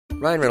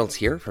Ryan Reynolds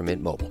here from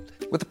Mint Mobile.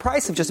 With the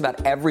price of just about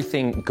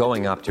everything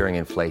going up during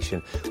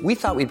inflation, we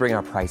thought we'd bring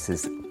our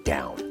prices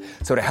down.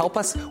 So to help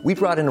us, we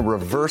brought in a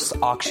reverse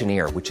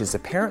auctioneer, which is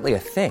apparently a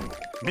thing.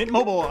 Mint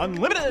Mobile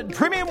Unlimited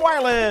Premium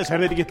Wireless. How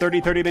to get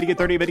 30, 30, bit to get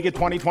 30, bit to get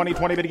 20, 20,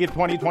 20, bit to get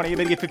 20, 20,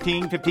 bit to get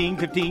 15, 15,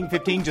 15,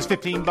 15, just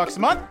 $15 a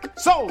month?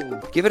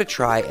 Sold! Give it a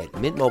try at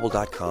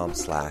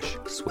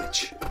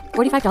mintmobile.com/switch.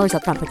 $45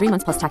 up front for 3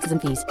 months plus taxes and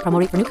fees. Promo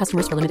rate for new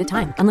customers for limited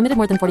time. Unlimited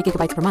more than 40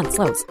 gigabytes per month.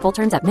 Slows full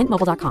terms at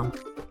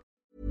mintmobile.com.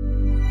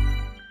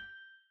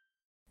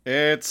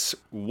 It's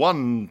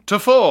 1 to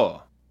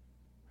 4.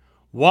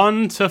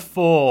 1 to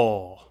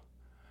 4.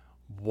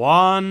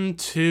 1,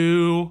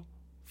 2,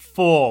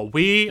 4.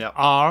 We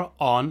are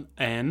on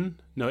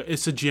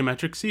it's a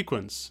geometric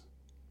sequence.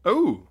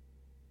 Oh.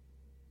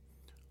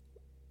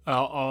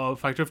 A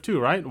factor of 2,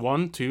 right?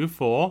 1, 2,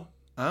 4.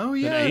 Oh,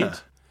 yeah. Then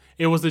 8.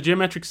 It was the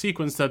geometric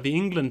sequence that the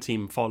England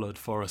team followed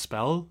for a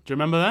spell. Do you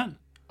remember that?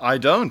 I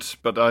don't,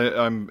 but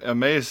I'm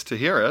amazed to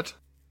hear it.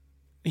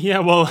 Yeah,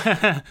 well,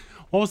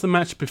 what was the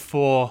match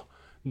before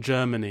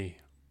Germany?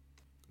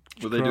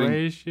 Were they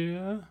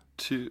Croatia?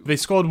 doing They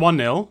scored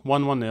 1-0,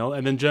 1-0,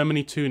 and then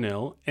Germany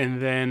 2-0, and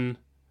then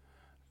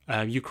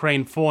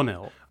Ukraine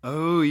 4-0.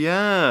 Oh,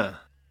 yeah.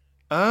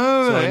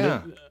 Oh,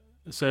 yeah.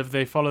 So if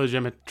they follow the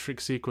geometric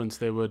sequence,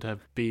 they would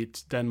have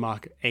beat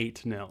Denmark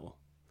 8-0.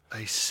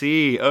 I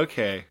see.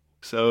 Okay.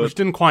 So Which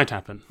didn't quite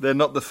happen. They're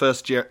not the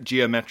first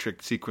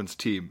geometric sequence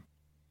team.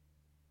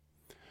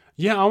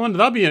 Yeah, I wonder,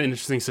 that'd be an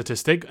interesting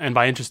statistic, and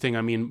by interesting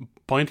I mean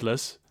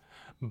pointless.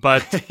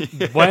 But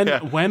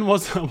what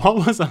was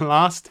the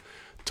last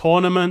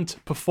tournament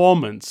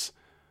performance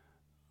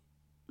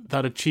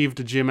that achieved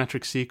a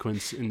geometric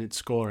sequence in its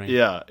scoring?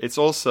 Yeah, it's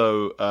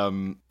also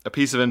a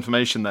piece of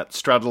information that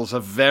straddles a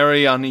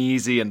very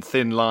uneasy and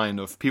thin line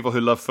of people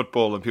who love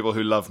football and people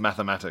who love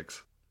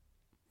mathematics.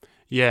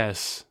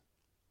 Yes.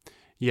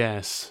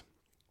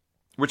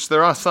 Which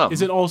there are some.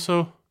 It's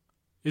also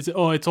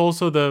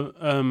the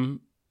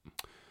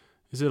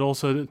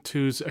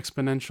 2's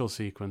exponential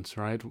sequence,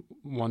 right?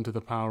 1 to the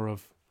power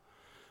of...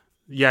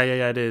 Yeah,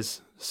 it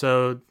is.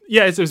 So,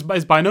 yeah, it's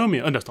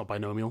binomial. Oh, no, it's not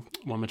binomial.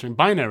 What am I saying?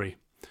 Binary.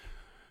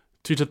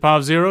 2 to the power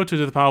of 0, 2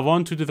 to the power of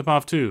 1, 2 to the power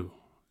of 2.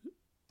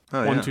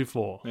 Oh, 1, yeah. 2,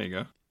 4. There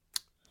you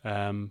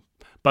go.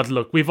 But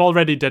look, we've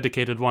already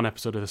dedicated one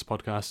episode of this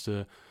podcast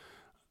to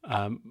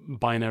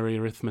binary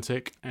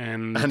arithmetic.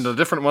 And a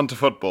different one to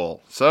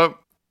football. So,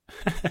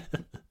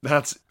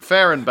 that's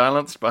fair and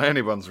balanced by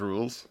anyone's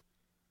rules.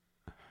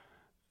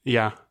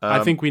 Yeah,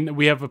 I think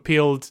we have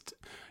appealed...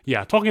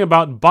 Yeah, talking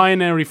about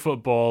binary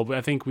football,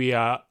 I think we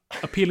are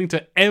appealing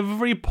to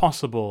every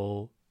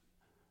possible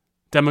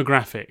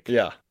demographic.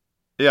 Yeah,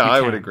 I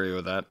would agree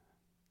with that.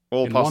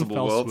 All in possible one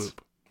fell worlds.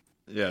 swoop.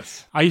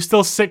 Yes. Are you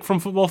still sick from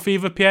football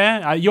fever,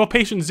 Pierre? You're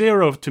patient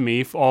zero to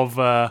me of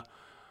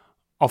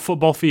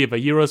football fever,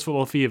 Euros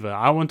football fever.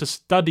 I want to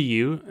study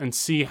you and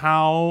see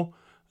how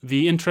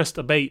the interest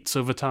abates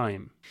over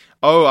time.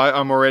 Oh,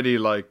 I'm already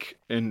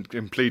in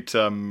complete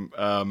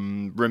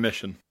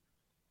remission.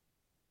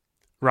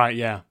 Right,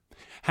 yeah.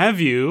 Have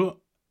you,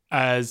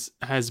 as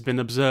has been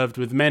observed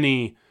with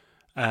many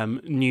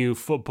new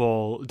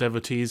football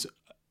devotees,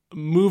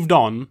 moved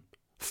on,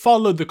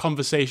 followed the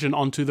conversation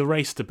onto the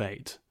race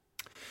debate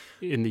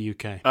in the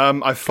UK?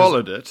 I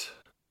followed it.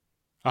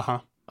 Uh-huh.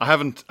 I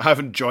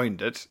haven't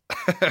joined it.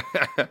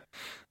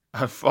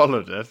 I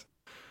followed it.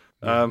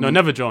 No,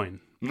 never join.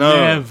 No,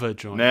 never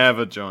join.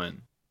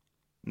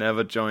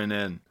 Never join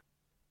in.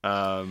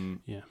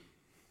 Yeah.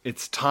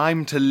 It's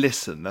time to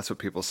listen. That's what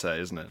people say,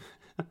 isn't it?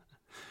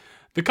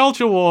 The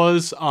culture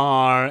wars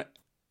are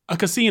a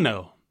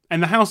casino,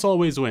 and the house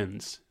always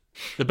wins.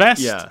 The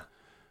best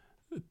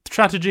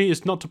strategy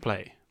is not to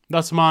play.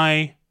 That's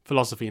my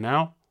philosophy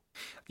now.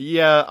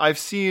 Yeah, I've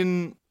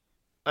seen.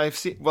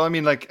 Well, I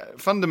mean,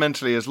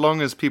 fundamentally, as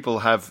long as people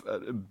have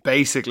a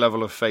basic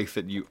level of faith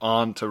that you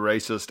aren't a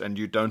racist and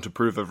you don't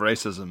approve of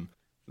racism,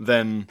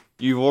 then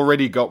you've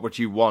already got what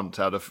you want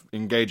out of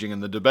engaging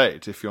in the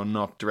debate if you're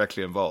not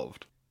directly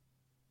involved.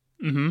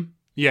 Mm-hmm.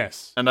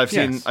 Yes. And I've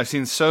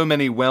seen so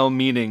many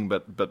well-meaning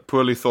but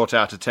poorly thought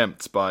out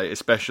attempts by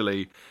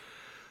especially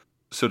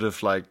sort of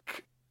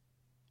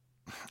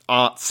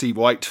artsy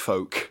white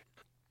folk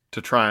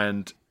to try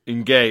and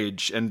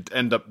engage and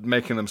end up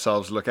making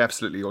themselves look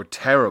absolutely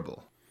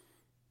terrible.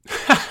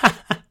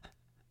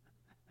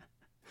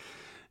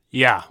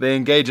 Yeah. They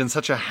engage in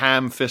such a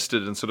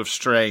ham-fisted and sort of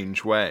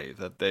strange way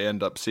that they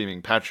end up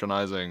seeming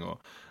patronizing or,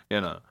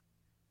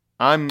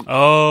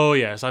 Oh,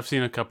 yes, I've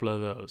seen a couple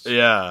of those.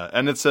 Yeah,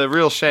 and it's a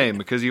real shame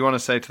because you want to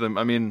say to them,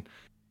 I mean,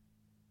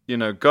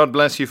 God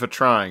bless you for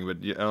trying, but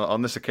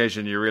on this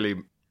occasion,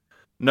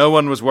 no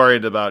one was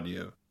worried about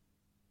you.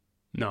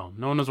 No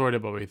one was worried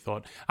about what he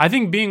thought. I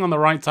think being on the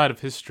right side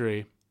of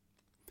history,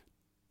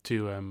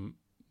 to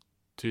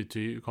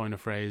coin a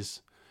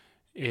phrase,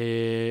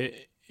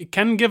 it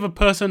can give a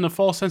person a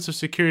false sense of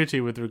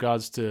security with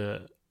regards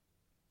to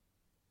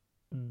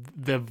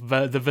the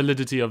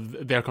validity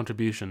of their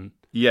contribution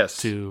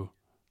to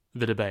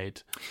the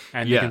debate.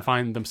 And they can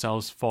find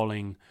themselves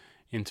falling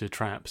into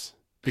traps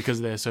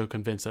because they're so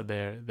convinced that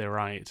they're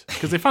right.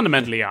 Because they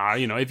fundamentally are.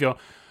 You know, if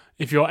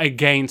you're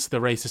against the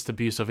racist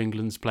abuse of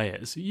England's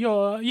players,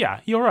 you're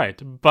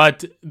right.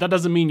 But that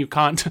doesn't mean you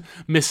can't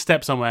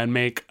misstep somewhere and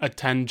make a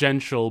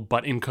tangential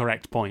but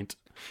incorrect point.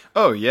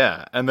 Oh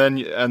yeah, and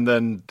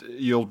then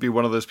you'll be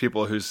one of those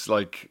people who's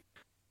like,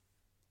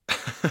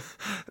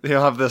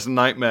 you'll have this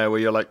nightmare where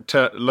you're like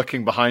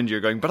looking behind you,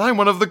 going, "But I'm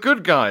one of the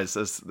good guys,"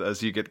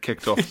 as you get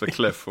kicked off the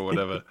cliff or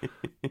whatever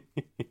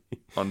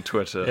on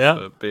Twitter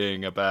for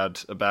being a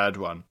bad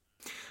one.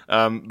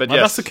 But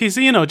yes, that's the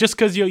casino. Just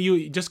because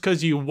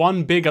you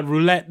won big at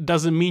roulette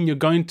doesn't mean you're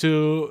not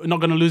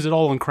going to lose it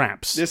all on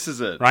craps. This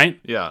is it, right?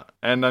 Yeah,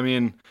 and I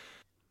mean,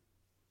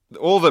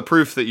 all the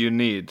proof that you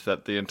need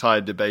that the entire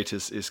debate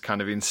is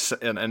kind of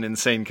an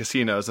insane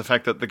casino is the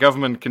fact that the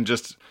government can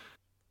just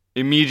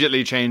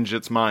immediately change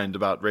its mind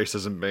about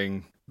racism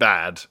being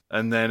bad,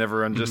 and then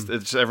everyone just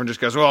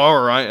goes, "Well,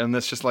 all right," and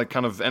it's just like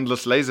kind of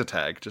endless laser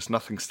tag. Just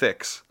nothing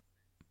sticks.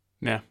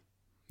 Yeah.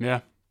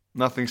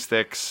 Nothing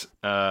sticks.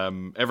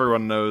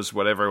 Everyone knows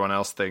what everyone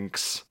else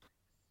thinks,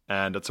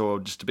 and it's all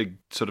just a big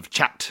sort of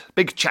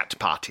big chat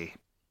party,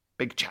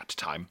 big chat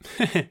time.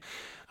 I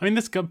mean,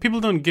 people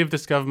don't give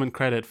this government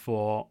credit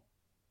for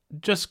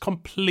just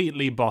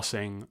completely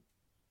bossing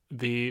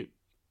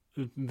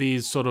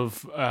these sort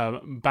of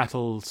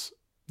battles,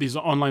 these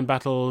online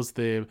battles,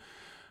 the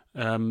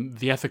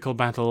ethical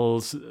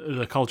battles,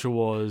 the culture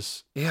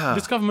wars. Yeah,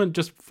 this government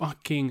just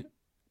fucking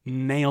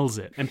nails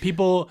it, and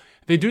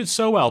they do it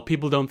so well.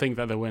 People don't think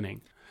that they're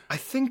winning. I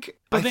think,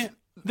 but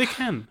they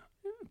can.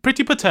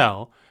 Priti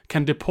Patel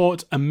can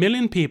deport 1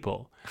 million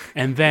people,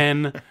 and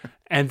then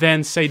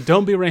say,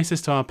 "Don't be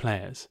racist to our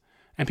players,"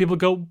 and people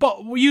go,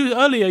 "But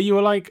earlier you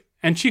were like,"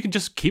 and she can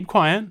just keep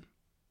quiet,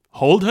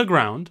 hold her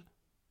ground,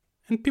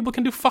 and people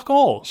can do fuck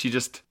all. She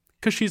just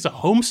because she's the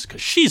Home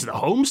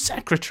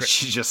Secretary.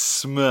 She just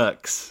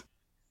smirks.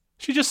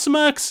 She's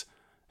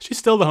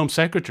still the Home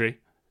Secretary.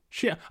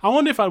 I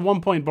wonder if at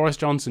one point Boris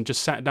Johnson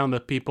just sat down the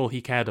people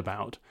he cared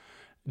about,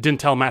 didn't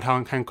tell Matt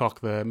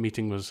Hancock the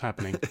meeting was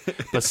happening,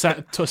 but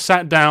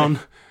sat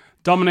down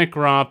Dominic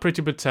Raab,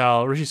 Priti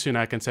Patel, Rishi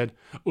Sunak, and said,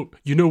 "Oh,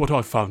 you know what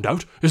I found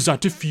out is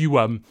that if you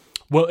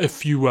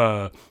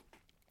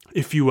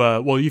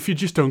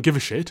just don't give a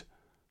shit,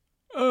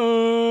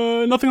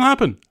 nothing will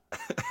happen."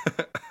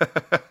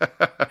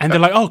 And they're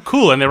like, "Oh,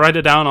 cool," and they write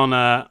it down on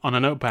a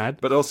notepad.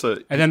 But also,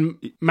 and then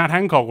Matt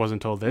Hancock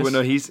wasn't told this. Well,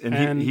 no, he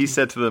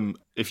said to them,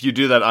 "If you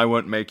do that, I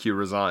won't make you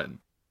resign."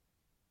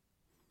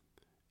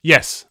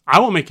 Yes, I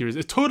won't make you resign.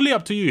 It's totally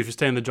up to you if you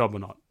stay in the job or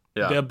not.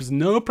 Yeah. There's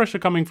no pressure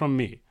coming from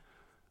me.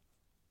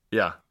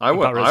 Yeah, I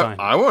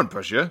won't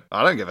push you.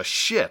 I don't give a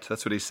shit.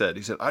 That's what he said.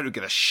 He said, "I don't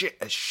give a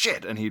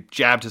shit," and he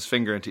jabbed his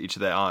finger into each of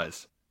their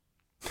eyes.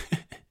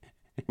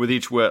 With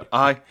each word,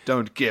 "I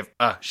don't give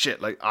a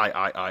shit," like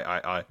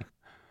I.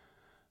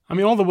 I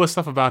mean, all the worst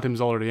stuff about him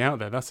is already out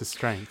there. That's his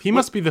strength. He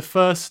must be the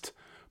first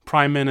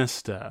prime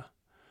minister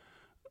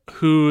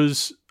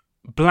whose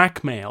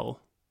blackmail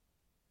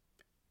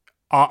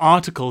are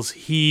articles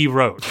he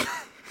wrote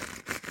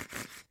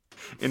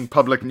in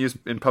publicly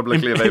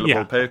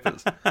available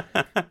papers.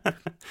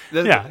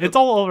 Yeah, it's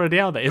all already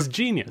out there. It's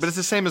genius. But it's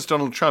the same as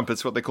Donald Trump.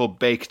 It's what they call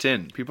baked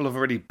in. People have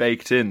already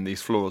baked in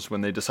these flaws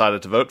when they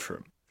decided to vote for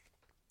him.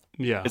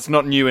 Yeah. It's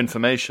not new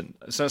information.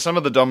 So some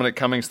of the Dominic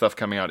Cummings stuff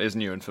coming out is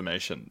new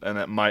information, and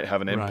it might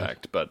have an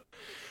impact. Right. But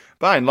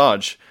by and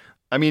large,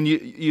 I mean,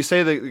 you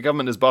say the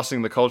government is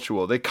bossing the culture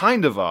war. They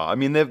kind of are. I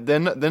mean, they're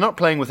not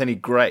playing with any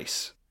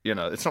grace. You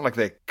know, it's not like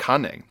they're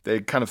cunning.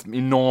 They're kind of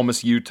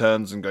enormous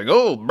U-turns and going,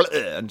 "Oh,"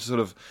 bleh, and sort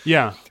of.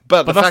 Yeah.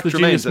 But the that's fact the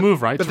remains genius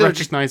move, right? To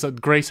recognize that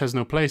grace has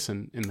no place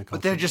in the culture.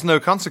 But there are just no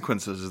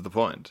consequences, is the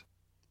point.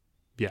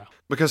 Yeah.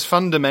 Because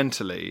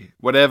fundamentally,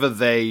 whatever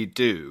they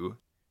do,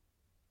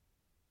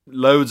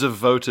 loads of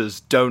voters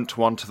don't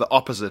want the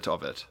opposite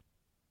of it.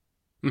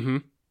 Mm-hmm.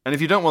 And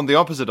if you don't want the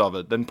opposite of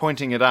it, then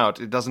pointing it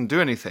out, it doesn't do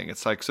anything.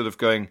 It's like sort of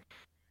going,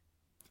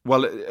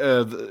 well,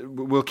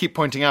 we'll keep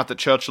pointing out that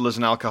Churchill is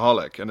an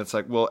alcoholic. And it's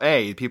like, well,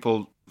 A,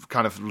 people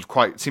kind of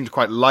seem to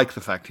quite like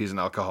the fact he's an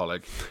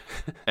alcoholic.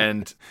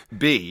 And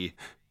B,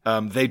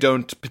 they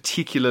don't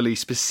particularly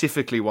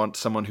specifically want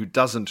someone who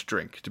doesn't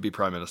drink to be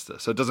prime minister.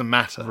 So it doesn't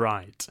matter.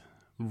 Right.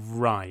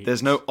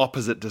 There's no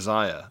opposite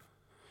desire.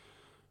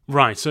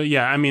 Right, so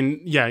yeah, I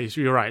mean, yeah,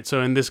 you're right.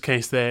 So in this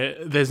case,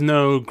 there's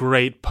no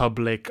great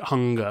public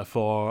hunger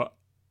for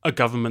a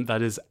government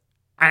that is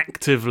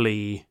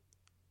actively,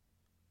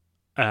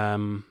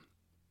 what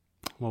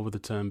would the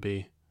term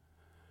be?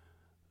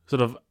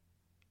 Sort of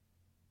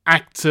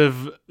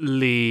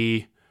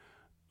actively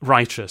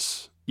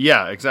righteous.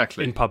 Yeah,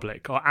 exactly. In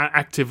public, or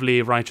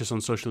actively righteous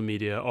on social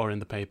media or in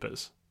the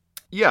papers.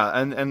 Yeah,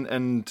 and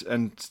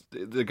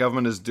the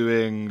government is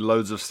doing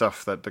loads of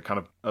stuff that the kind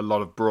of a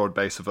lot of broad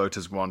base of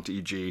voters want,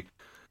 e.g.,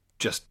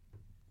 just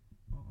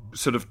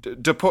sort of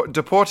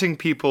deporting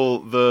people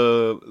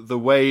the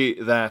way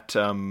that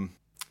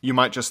you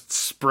might just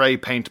spray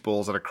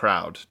paintballs at a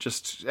crowd.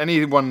 Just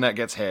anyone that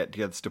gets hit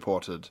gets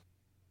deported.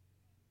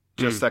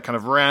 Just that kind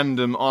of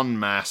random en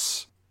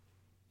masse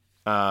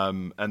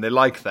And they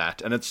like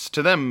that. And it's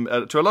to them,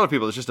 to a lot of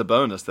people, it's just a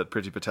bonus that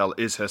Priti Patel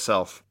is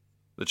herself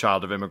the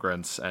child of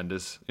immigrants and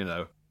is,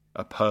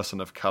 a person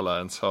of color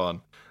and so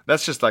on.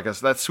 That's just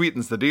that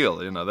sweetens the deal,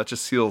 that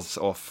just seals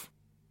off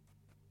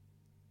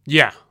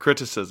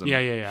criticism.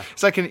 Yeah.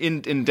 It's like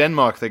in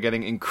Denmark, they're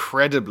getting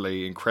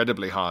incredibly,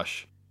 incredibly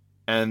harsh.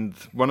 And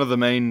one of the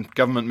main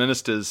government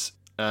ministers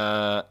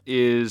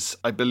is,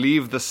 I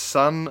believe, the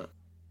son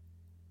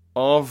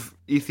of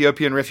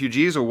Ethiopian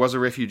refugees, or was a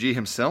refugee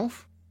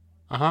himself.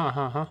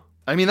 I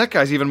mean, that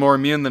guy's even more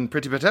immune than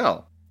Priti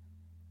Patel.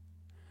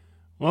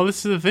 Well,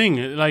 this is the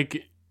thing.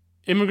 Like,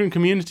 immigrant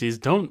communities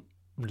don't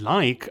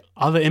like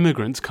other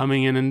immigrants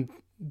coming in and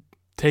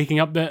taking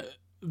up the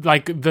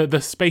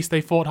space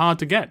they fought hard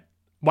to get.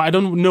 Well, I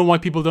don't know why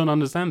people don't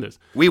understand this.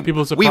 We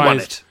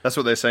want it. That's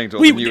what they're saying to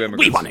all the new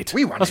immigrants.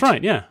 We want it. That's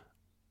right, yeah.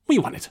 We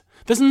want it.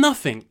 There's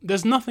nothing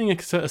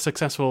a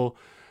successful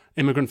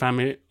immigrant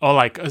family, or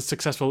like a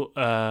successful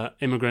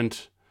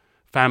immigrant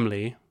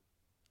family,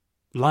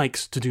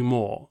 likes to do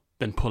more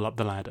than pull up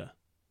the ladder.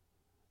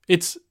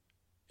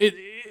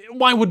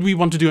 Why would we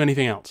want to do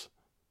anything else?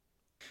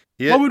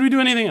 Yeah, why would we do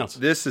anything else?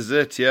 This is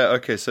it, yeah.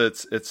 Okay, so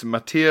it's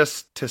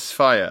Matthias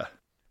Tesfaye.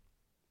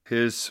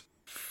 His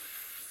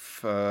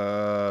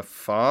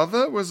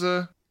father was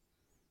a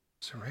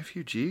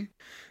refugee?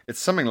 It's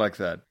something like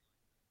that.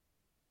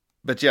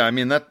 But yeah, I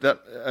mean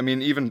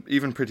even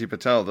Priti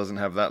Patel doesn't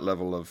have that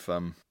level of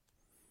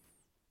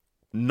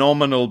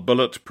nominal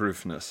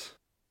bulletproofness.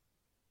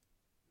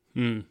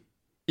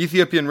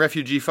 Ethiopian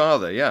refugee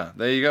father, yeah,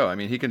 there you go. I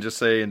mean, he can just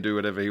say and do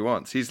whatever he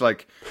wants. He's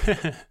like,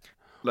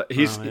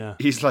 he's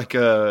like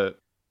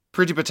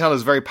Priti Patel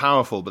is very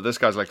powerful, but this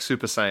guy's like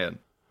Super Saiyan.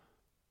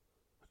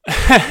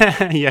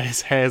 Yeah,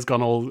 his hair's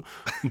gone all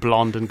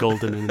blonde and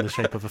golden in the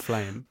shape of a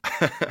flame.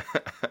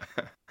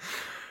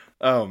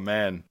 Oh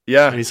man,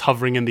 yeah. And he's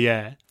hovering in the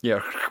air.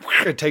 Yeah,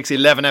 it takes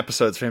 11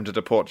 episodes for him to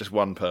deport just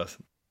one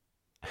person.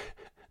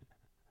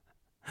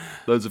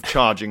 Loads of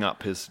charging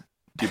up his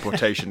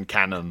deportation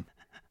cannon.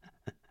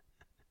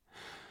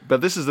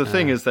 But this is the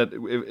thing: is that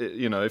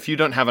if you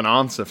don't have an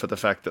answer for the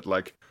fact that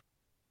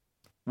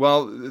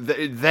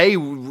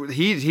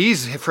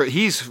he's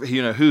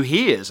who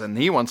he is and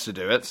he wants to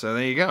do it, so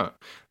there you go.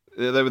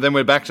 Then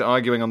we're back to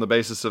arguing on the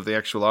basis of the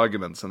actual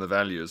arguments and the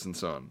values and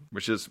so on,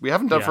 which is we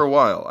haven't done for a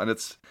while, and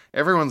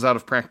everyone's out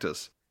of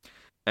practice,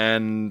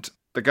 and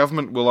the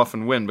government will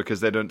often win because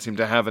they don't seem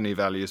to have any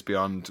values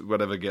beyond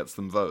whatever gets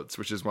them votes,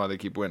 which is why they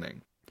keep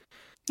winning.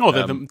 Oh,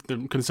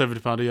 the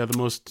Conservative Party are the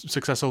most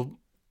successful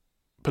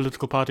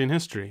political party in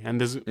history,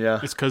 and it's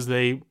because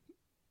they're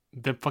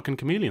fucking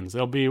chameleons.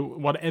 They'll be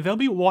whatever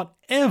you want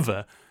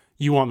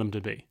them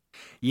to be.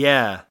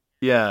 Yeah,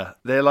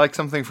 they're like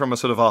something from a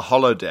sort of a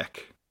holodeck.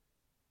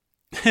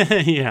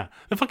 Yeah,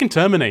 the fucking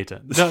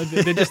Terminator.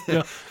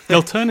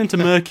 They'll turn into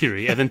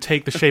Mercury and then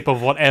take the shape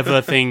of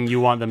whatever thing you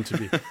want them to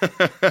be.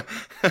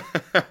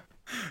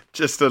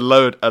 Just a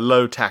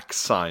low tax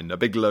sign, a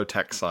big low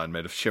tax sign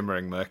made of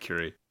shimmering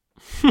mercury.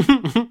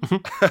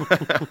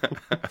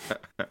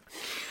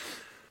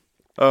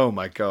 Oh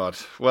my god.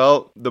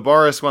 Well, the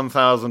Boris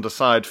 1000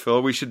 aside,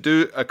 Phil, we should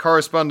do a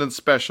correspondence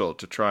special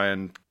to try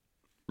and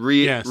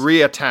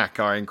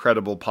re-attack our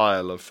incredible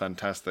pile of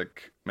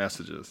fantastic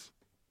messages.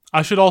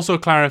 I should also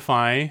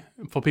clarify,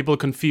 for people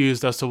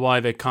confused as to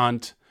why they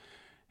can't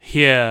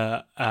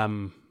hear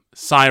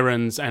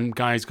sirens and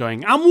guys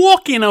going, "I'm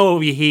walking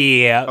over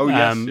here,"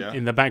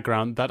 in the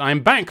background, that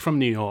I'm back from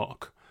New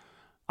York.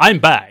 I'm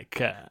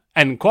back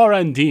and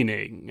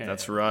quarantining.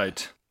 That's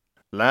right.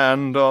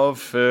 Land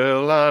of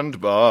Phil and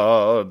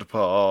Bud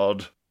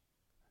Pod.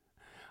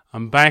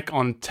 I'm back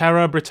on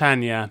Terra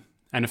Britannia,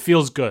 and it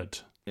feels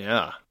good.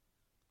 Yeah,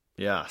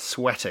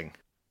 sweating.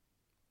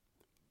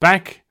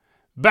 Back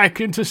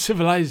into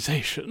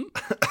civilization.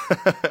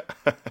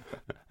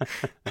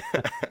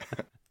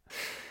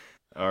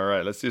 All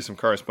right, let's do some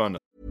correspondence.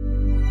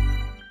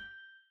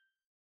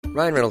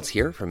 Ryan Reynolds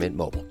here from Mint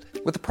Mobile.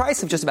 With the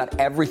price of just about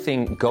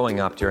everything going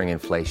up during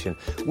inflation,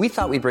 we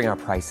thought we'd bring our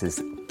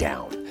prices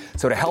down.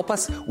 So to help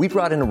us, we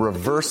brought in a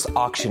reverse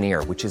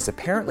auctioneer, which is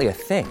apparently a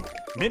thing.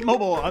 Mint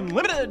Mobile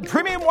Unlimited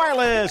Premium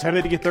Wireless. How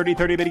to get 30,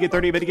 30, how to get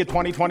 30, how to get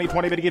 20, 20,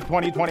 20, how to get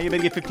 20, 20, how to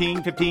get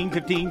 15, 15,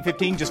 15,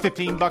 15, just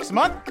 $15 a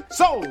month?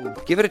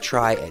 Sold! Give it a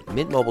try at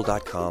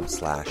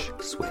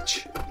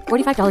mintmobile.com/switch.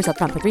 $45 up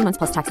front for 3 months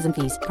plus taxes and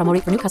fees. Promo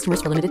rate for new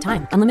customers for limited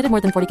time. Unlimited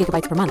more than 40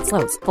 gigabytes per month.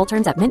 Slows full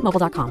terms at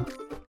mintmobile.com.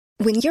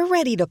 When you're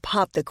ready to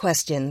pop the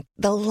question,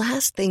 the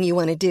last thing you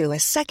want to do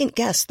is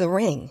second-guess the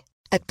ring.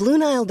 At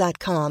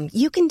BlueNile.com,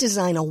 you can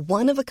design a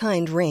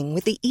one-of-a-kind ring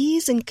with the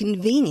ease and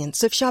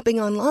convenience of shopping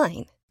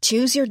online.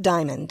 Choose your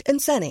diamond and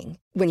setting.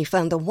 When you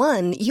find the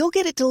one, you'll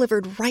get it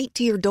delivered right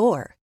to your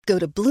door. Go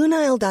to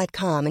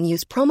BlueNile.com and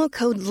use promo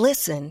code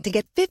LISTEN to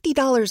get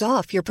 $50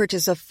 off your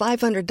purchase of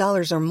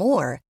 $500 or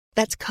more.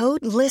 That's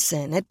code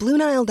LISTEN at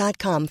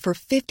BlueNile.com for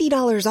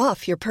 $50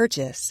 off your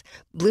purchase.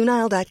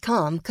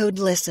 BlueNile.com, code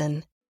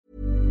LISTEN.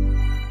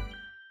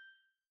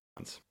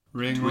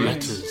 Ring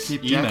letters,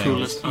 keep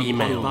emails,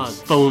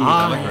 emails, phone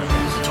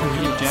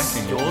keep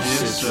jacking,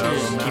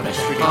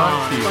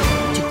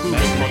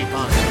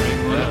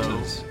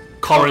 letters,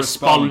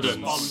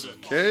 correspondence.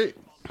 Okay.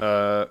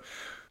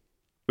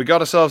 We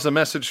got ourselves a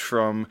message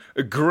from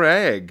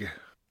Greg.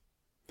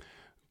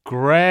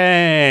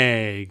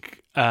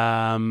 Greg, likes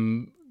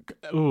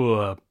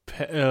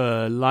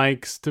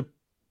to.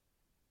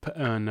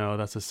 No,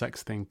 that's a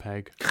sex thing.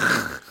 Peg.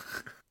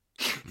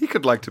 He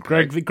could like to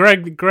Greg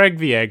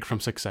the Egg from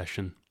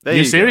Succession. There New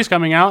you series go.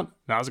 coming out.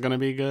 That's going to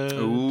be good.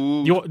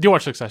 Ooh. Do you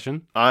watch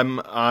Succession?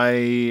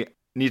 I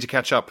need to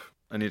catch up.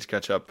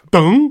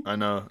 Boom. I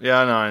know. Yeah,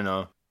 I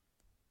know.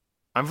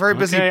 I'm very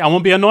busy. Okay, I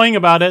won't be annoying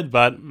about it,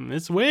 but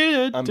it's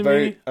weird to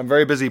me. I'm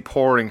very busy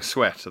pouring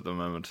sweat at the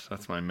moment.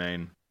 That's my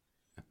main.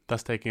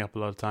 That's taking up a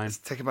lot of time. It's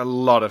taking a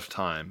lot of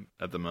time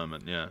at the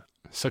moment. Yeah.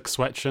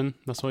 Succession.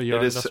 That's what you're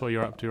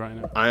up to right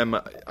now. I am.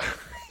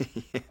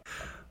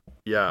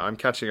 Yeah, I'm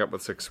catching up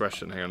with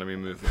Succession. Hang on, let me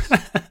move this.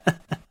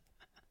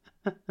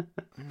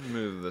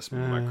 Move this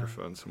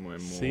microphone somewhere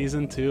more.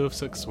 Season 2 of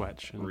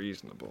Succession.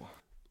 Reasonable.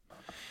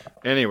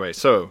 Anyway,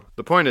 so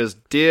the point is,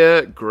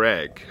 dear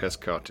Greg has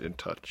got in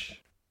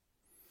touch.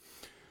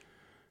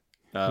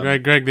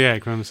 Greg the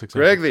Egg from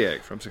Succession. Greg the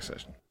Egg from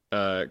Succession.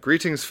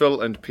 Greetings,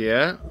 Phil and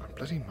Pierre. Oh,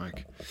 bloody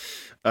Mike.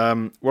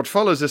 What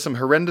follows is some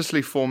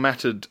horrendously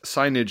formatted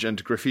signage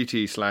and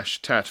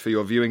graffiti/tat for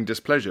your viewing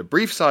displeasure.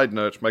 Brief side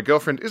note, my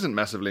girlfriend isn't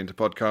massively into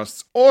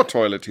podcasts or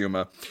toilet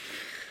humor,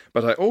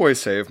 but I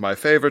always save my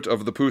favorite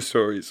of the poo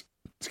stories,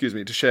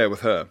 to share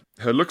with her.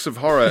 Her looks of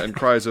horror and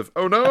cries of,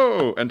 oh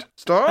no, and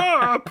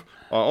stop,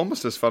 are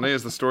almost as funny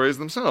as the stories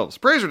themselves.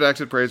 Praise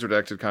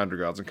redacted, kind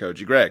regards, and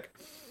Koji. Greg.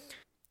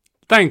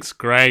 Thanks,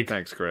 Greg.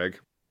 Thanks, Greg.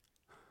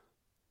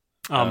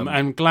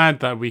 I'm glad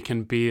that we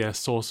can be a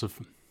source of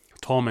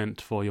torment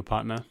for your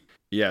partner.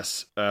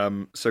 Yes.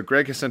 So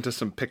Greg has sent us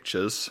some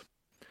pictures.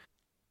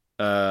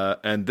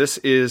 And this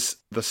is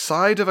the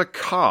side of a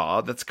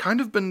car that's kind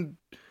of been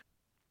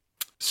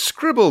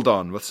scribbled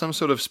on with some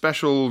sort of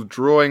special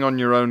drawing on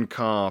your own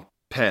car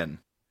pen.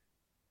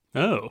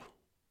 Oh.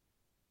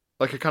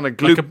 Like a kind of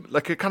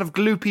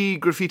gloopy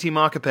graffiti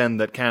marker pen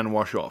that can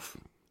wash off.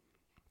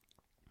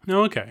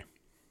 Oh, okay.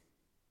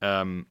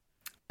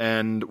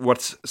 And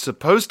what's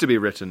supposed to be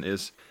written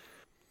is,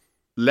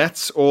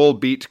 let's all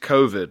beat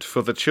COVID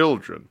for the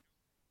children.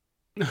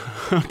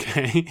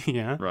 Okay,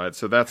 yeah. Right,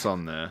 so that's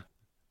on there.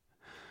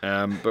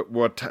 But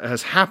what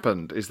has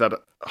happened is that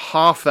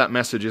half that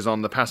message is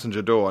on the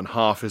passenger door and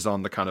half is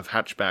on the kind of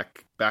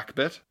hatchback back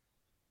bit.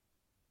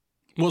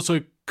 What, so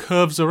it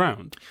curves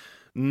around?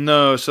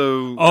 No,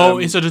 so... Oh,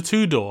 is it a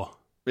two-door?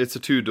 It's a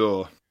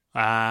two-door.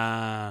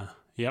 Ah,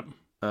 yep.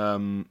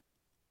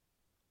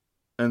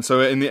 And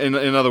so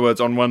in other words,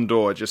 on one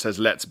door it just says,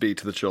 let's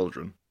beat the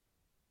children.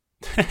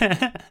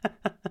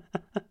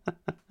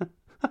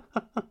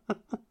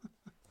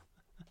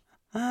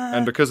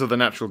 And because of the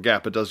natural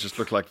gap, it does just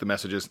look like the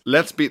messages,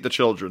 let's beat the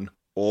children.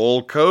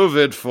 All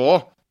COVID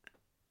for.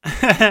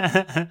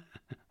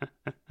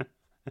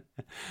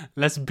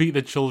 Let's beat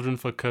the children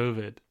for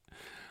COVID.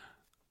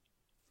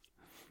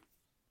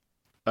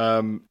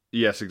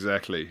 Yes,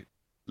 exactly.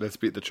 Let's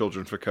beat the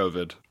children for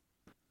COVID.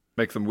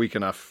 Make them weak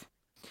enough.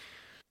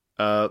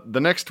 The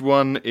next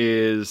one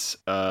is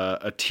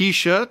a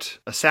t-shirt,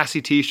 a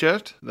sassy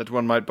t-shirt that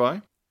one might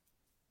buy.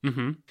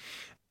 Mm-hmm.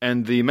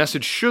 And the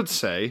message should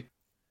say,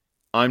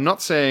 I'm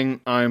not saying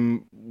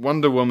I'm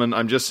Wonder Woman,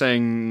 I'm just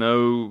saying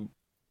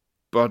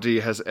nobody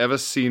has ever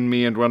seen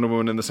me and Wonder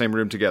Woman in the same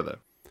room together.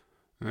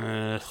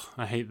 I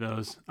hate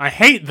those.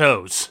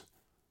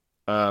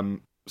 So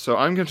I'm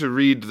going to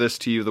read this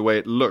to you the way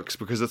it looks,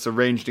 because it's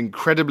arranged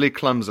incredibly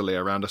clumsily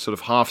around a sort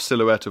of half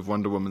silhouette of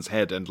Wonder Woman's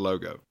head and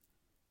logo.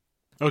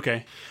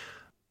 Okay.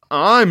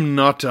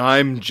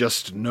 I'm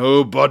just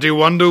nobody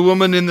Wonder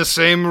Woman in the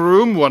same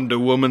room, Wonder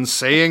Woman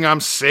saying I'm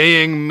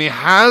saying me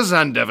has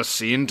and ever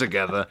seen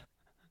together.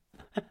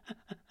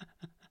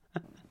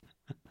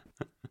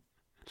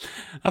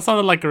 That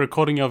sounded like a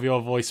recording of your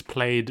voice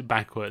played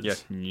backwards.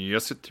 Yes,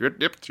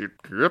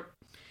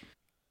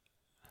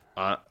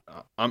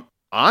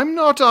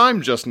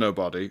 I'm just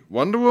nobody.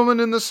 Wonder Woman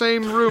in the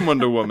same room,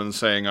 Wonder Woman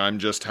saying I'm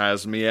just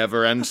has me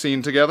ever and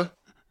seen together.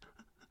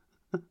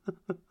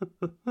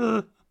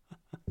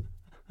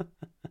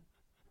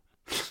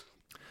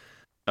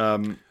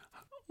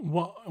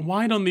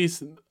 Why don't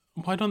these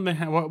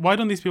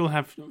people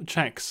have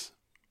checks?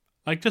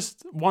 Like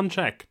just one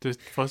check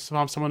for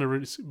someone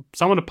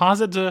to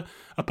pass it to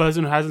a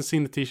person who hasn't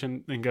seen the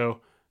t-shirt and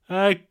go,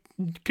 can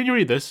you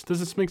read this? Does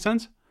this make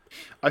sense?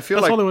 I feel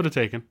that's like all they would have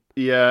taken.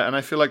 Yeah, and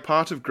I feel like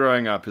part of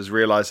growing up is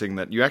realizing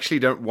that you actually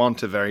don't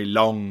want a very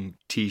long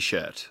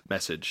t-shirt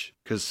message,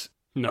 because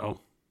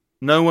no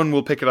one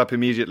will pick it up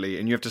immediately,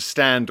 and you have to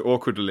stand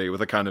awkwardly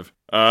with a kind of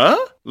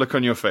look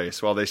on your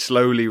face while they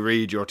slowly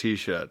read your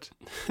t-shirt,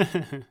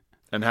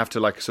 and have to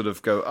like sort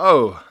of go,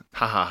 oh,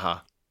 ha ha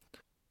ha.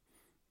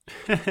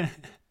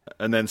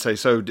 And then say,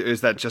 so is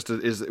that just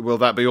will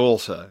that be all,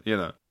 sir? You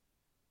know.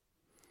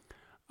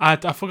 I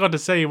forgot to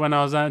say, when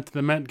I was at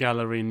the Met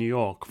Gallery in New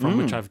York, from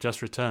which I've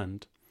just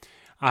returned,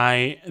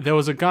 there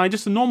was a guy,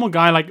 just a normal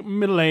guy, like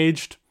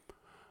middle-aged,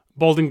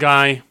 balding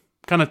guy,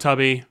 kind of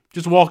tubby,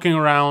 just walking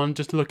around,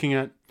 just looking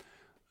at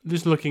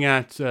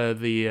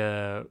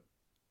the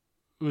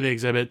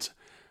exhibit.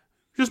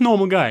 Just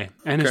normal guy.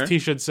 And his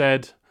t-shirt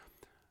said,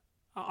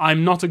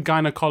 "I'm not a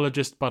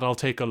gynecologist, but I'll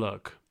take a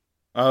look."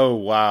 Oh,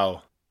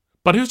 wow.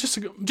 But he was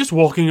just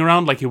walking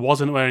around like he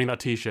wasn't wearing that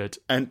t-shirt.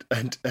 And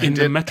in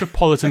the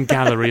Metropolitan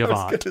Gallery of Art.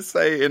 I was going to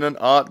say, in an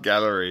art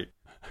gallery.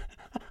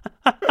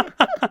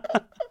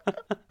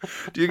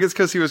 Do you think it's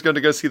because he was going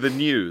to go see the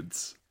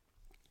nudes?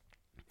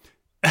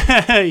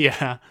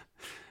 Yeah.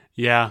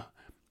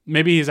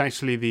 Maybe he's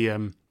actually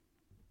the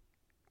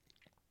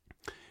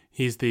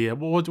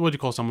what do you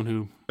call someone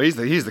who? He's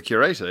the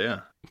curator,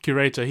 yeah.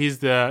 Curator. He's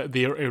the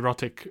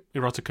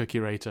erotica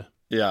curator.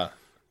 Yeah.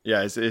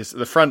 Yeah,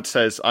 the front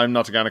says, "I'm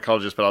not a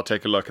gynecologist, but I'll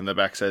take a look," and the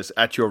back says,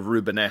 "At your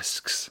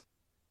Rubenesques."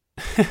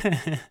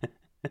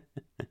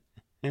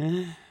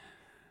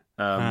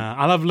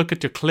 I'll have a look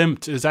at your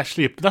Klimt.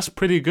 That's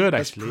pretty good,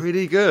 actually. That's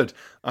pretty good.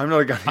 I'm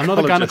not a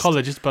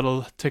gynecologist, but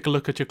I'll take a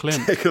look at your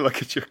Klimt. Take a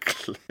look at your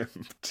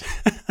Klimt.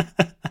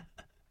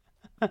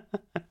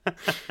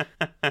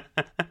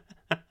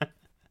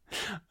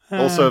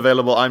 Also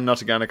available, I'm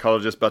not a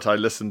gynecologist, but I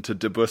listen to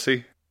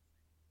Debussy.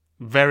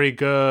 Very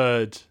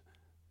good.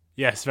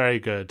 Yes, very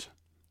good.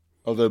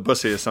 Although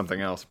Bussy is something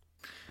else.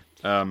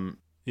 Yeah,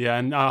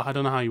 and I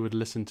don't know how you would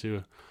listen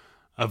to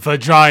a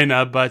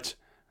vagina, but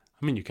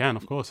I mean, you can,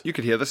 of course. You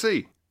could hear the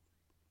sea.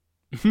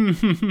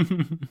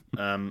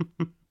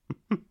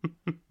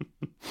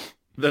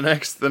 The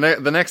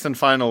next and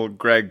final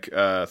Greg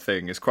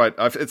thing is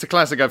it's a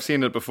classic. I've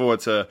seen it before.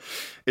 It's a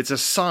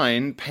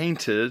sign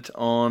painted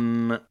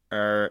on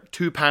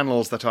two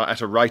panels that are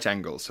at a right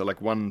angle, so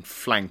like one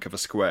flank of a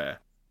square.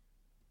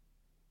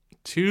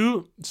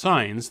 Two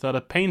signs that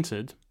are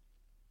painted.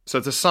 So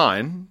it's a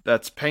sign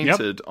that's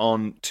painted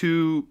on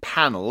two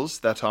panels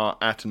that are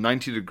at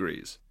 90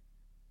 degrees.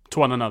 To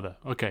one another.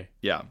 Okay.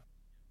 Yeah.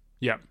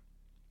 Yeah.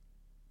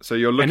 So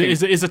you're looking...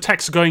 And is the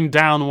text going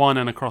down one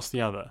and across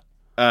the other?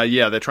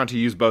 Yeah, they're trying to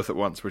use both at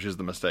once, which is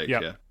the mistake,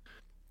 yeah.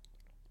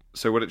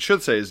 So what it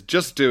should say is,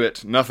 just do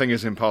it, nothing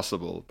is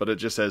impossible. But it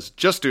just says,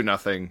 just do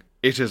nothing,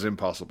 it is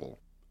impossible.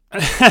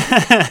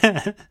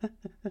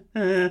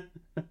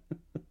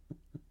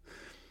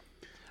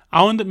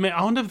 I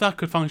wonder if that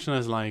could function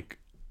as like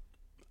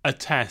a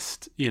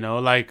test,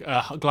 like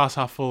a glass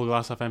half full,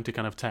 glass half empty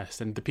kind of test.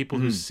 And the people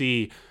who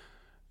see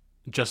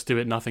just do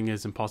it, nothing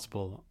is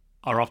impossible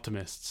are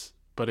optimists.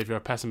 But if you're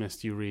a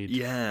pessimist, you read...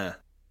 Yeah.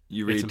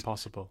 You read... It's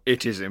impossible.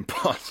 It is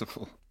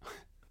impossible.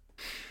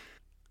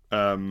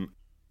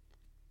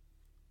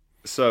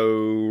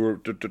 So,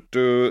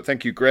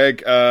 thank you,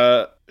 Greg.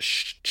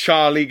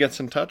 Charlie gets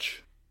in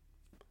touch.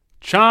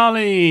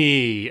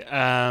 Charlie!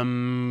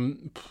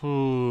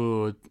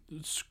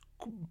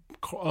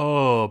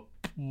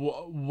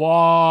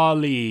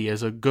 Wall-E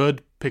is a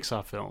good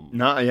Pixar film.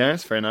 Yeah,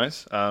 it's very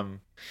nice.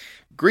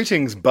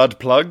 Greetings, Bud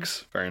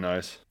Plugs. Very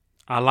nice.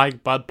 I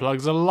like Bud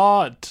Plugs a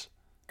lot.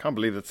 Can't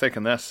believe it's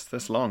taken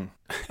this long.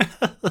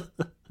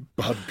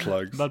 Bud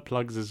Plugs. Bud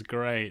Plugs is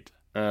great.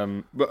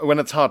 But when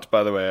it's hot,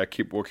 by the way, I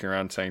keep walking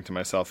around saying to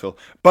myself, Phil,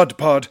 Bud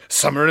Pod,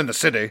 summer in the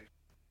city.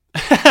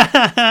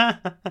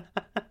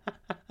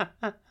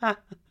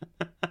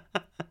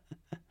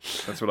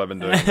 That's what I've been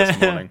doing this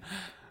morning.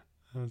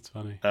 That's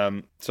funny.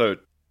 So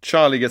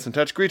Charlie gets in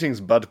touch.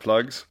 Greetings, Bud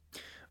Plugs.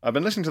 I've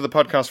been listening to the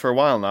podcast for a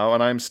while now,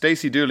 and I'm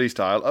Stacey Dooley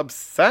style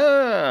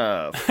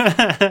obsessed.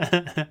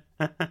 I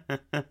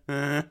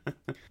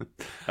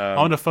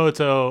want a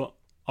photo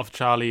of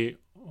Charlie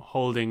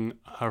holding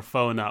her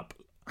phone up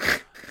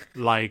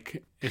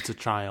like it's a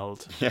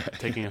child,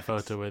 taking a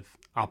photo with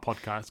our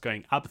podcast,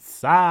 going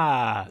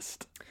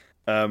obsessed.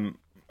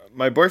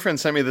 My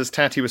boyfriend sent me this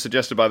tat he was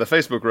suggested by the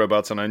Facebook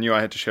robots, and I knew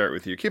I had to share it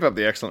with you. Keep up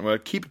the excellent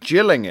work. Keep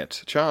jilling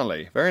it,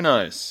 Charlie. Very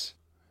nice.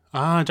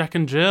 Ah, Jack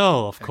and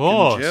Jill, of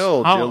course. And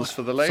Jill, Jill's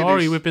for the ladies.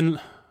 Sorry, we've been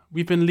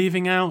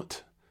leaving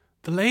out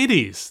the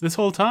ladies this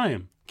whole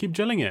time. Keep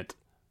jilling it.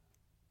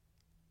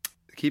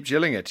 Keep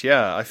jilling it,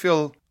 yeah.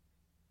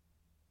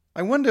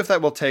 I wonder if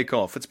that will take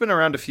off. It's been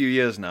around a few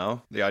years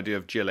now, the idea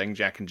of jilling,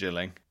 Jack and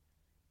jilling.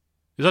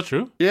 Is that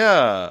true?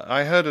 Yeah,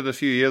 I heard it a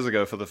few years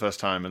ago for the first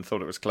time and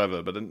thought it was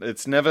clever, but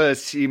it's never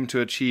seemed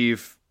to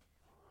achieve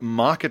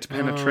market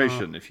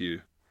penetration, if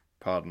you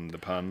pardon the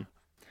pun.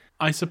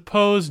 I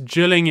suppose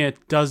jilling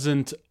it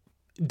doesn't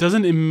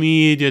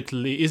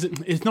immediately...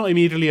 It's not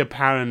immediately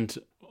apparent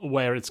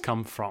where it's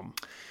come from.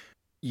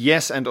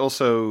 Yes, and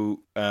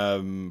also...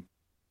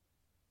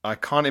 I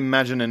can't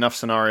imagine enough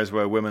scenarios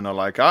where women are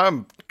like,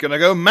 I'm gonna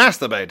go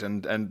masturbate,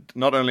 and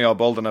not only are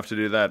bold enough to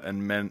do that,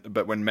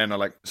 but when men are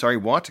like, sorry,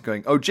 what?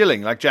 Going, oh,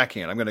 jilling, like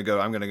jacking it. I'm gonna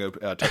go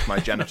touch my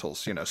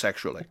genitals,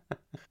 sexually.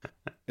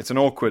 It's an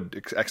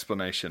awkward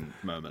explanation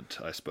moment,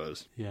 I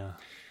suppose. Yeah.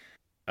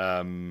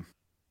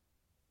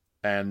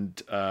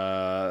 And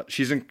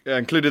she's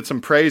included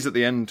some praise at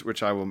the end,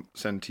 which I will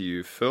send to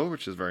you, Phil,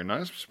 which is very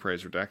nice.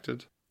 Praise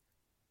redacted.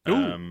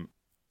 Ooh.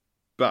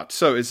 But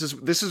so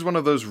this is one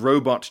of those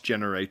robot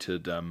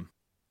generated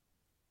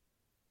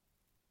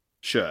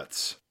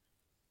shirts.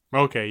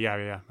 Okay,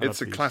 yeah.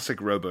 It's a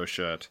classic robo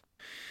shirt.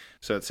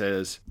 So it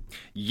says,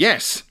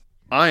 "Yes,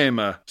 I am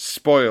a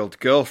spoiled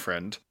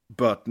girlfriend,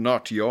 but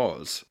not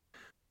yours.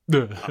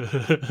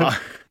 I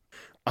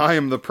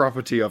am the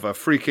property of a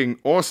freaking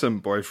awesome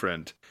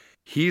boyfriend.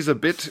 He's a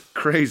bit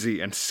crazy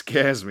and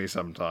scares me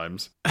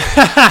sometimes."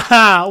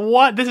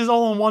 What? This is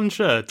all on one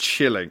shirt.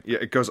 Chilling. Yeah,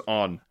 it goes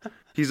on.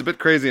 "He's a bit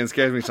crazy and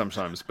scares me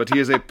sometimes, but he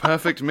is a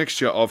perfect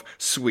mixture of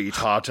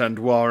sweetheart and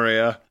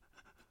warrior."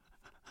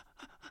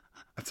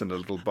 That's in a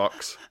little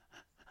box.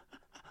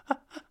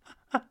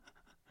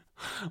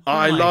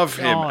 "I love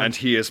him, and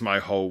he is my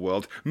whole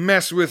world.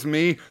 Mess with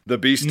me, the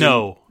beast."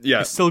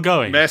 It's still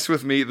going. "Mess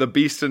with me, the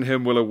beast in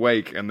him will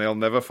awake, and they'll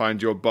never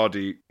find your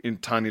body." In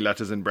tiny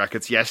letters in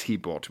brackets. Yes, he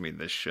bought me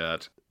this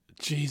shirt.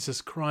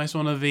 Jesus Christ!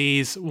 One of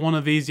these.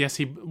 Yes,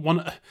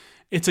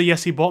 It's a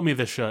yes, he bought me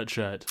this shirt.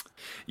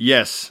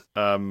 Yes.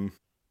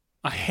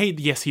 I hate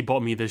yes, he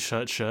bought me this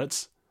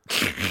shirts.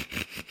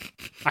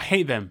 I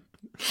hate them.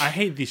 I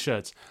hate these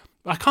shirts.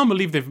 I can't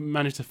believe they've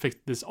managed to fix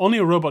this. Only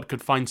a robot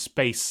could find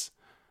space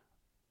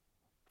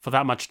for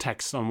that much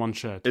text on one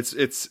shirt.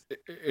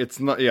 It's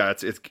not. Yeah,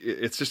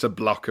 it's just a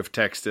block of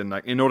text.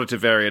 In order to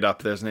vary it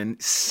up, there's an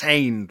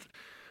insane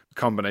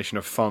combination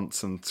of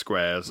fonts and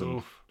squares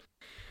and.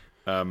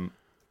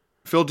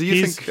 Phil, do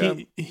you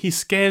think he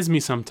scares me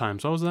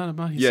sometimes? What was that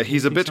about?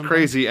 He's a bit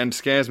crazy and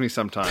scares me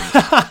sometimes.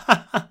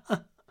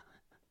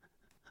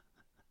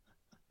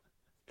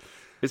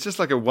 It's just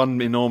like a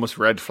one enormous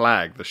red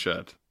flag. The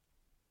shirt.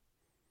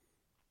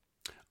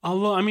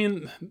 Although, I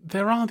mean,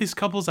 there are these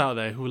couples out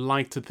there who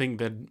like to think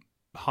they're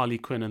Harley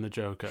Quinn and the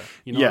Joker.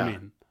 You know what I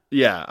mean?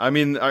 Yeah, I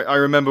mean, I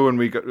remember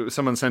when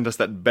someone sent us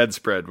that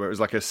bedspread where it was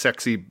like a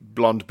sexy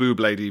blonde boob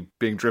lady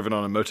being driven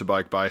on a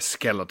motorbike by a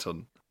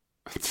skeleton.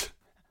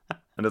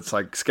 And it's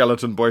like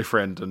skeleton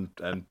boyfriend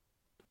and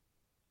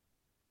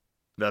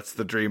that's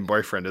the dream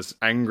boyfriend, is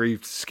angry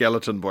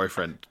skeleton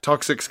boyfriend.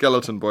 Toxic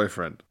skeleton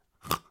boyfriend.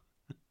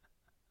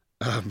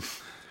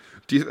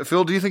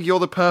 Phil, do you think you're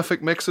the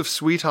perfect mix of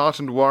sweetheart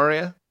and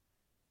warrior?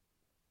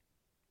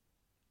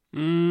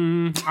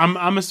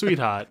 I'm a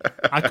sweetheart.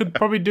 I could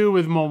probably do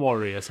with more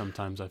warrior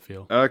sometimes, I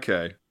feel.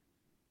 Okay.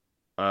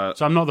 So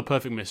I'm not the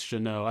perfect mixture,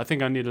 no. I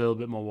think I need a little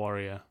bit more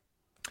warrior.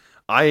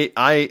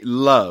 I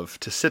love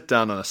to sit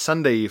down on a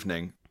Sunday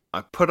evening,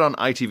 I put on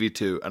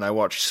ITV2, and I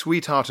watch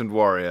Sweetheart and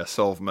Warrior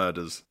solve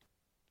murders.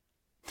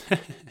 Yeah,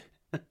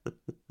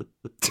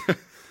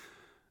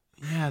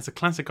 it's a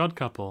classic odd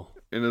couple.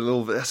 In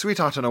a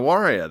sweetheart and a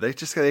warrior.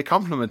 They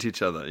complement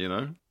each other, you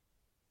know?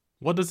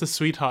 What does the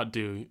sweetheart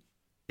do?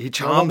 He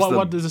charms them.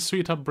 What does the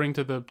sweetheart bring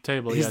to the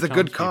table? He's the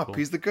good cop. People.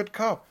 He's the good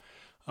cop.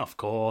 Of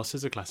course,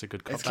 it's a classic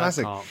good cop. It's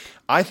classic. Cop.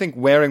 I think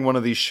wearing one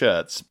of these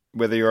shirts,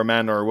 whether you're a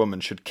man or a woman,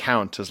 should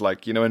count as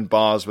like, you know, in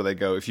bars where they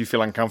go, if you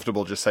feel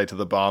uncomfortable, just say to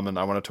the barman,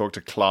 "I want to talk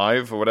to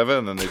Clive," or whatever,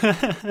 and then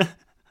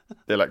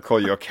they like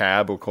call you a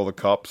cab or call the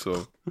cops.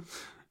 Or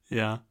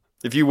yeah.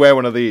 If you wear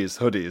one of these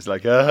hoodies,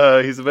 like,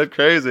 he's a bit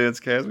crazy and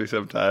scares me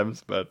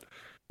sometimes, but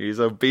he's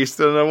a beast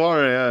and a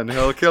warrior and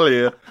he'll kill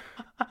you.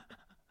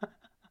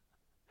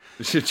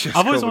 You should just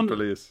call the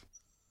police.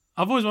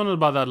 I've always wondered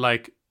about that,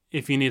 like,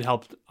 if you need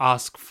help,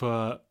 ask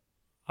for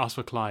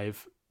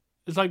Clive.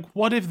 It's like,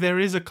 what if there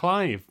is a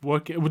Clive?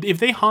 If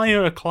they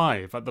hire a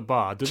Clive at the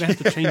bar, do they have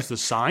to change the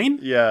sign?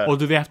 Yeah. Or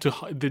do they have to?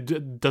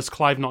 Does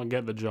Clive not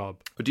get the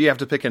job? Or do you have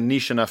to pick a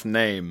niche enough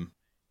name?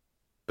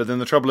 But then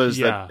the trouble is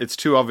that it's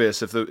too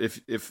obvious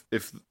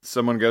if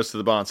someone goes to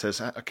the bar and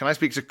says, "Can I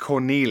speak to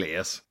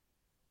Cornelius?"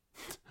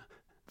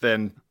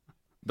 Then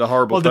the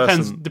horrible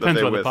person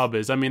depends where the pub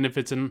is. I mean, if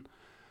it's in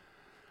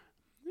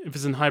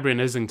Highbury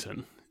and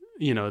Islington,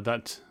 you know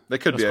that's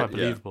quite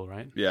believable,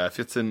 right? Yeah, if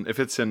it's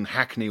in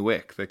Hackney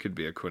Wick, there could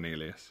be a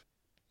Cornelius.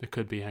 There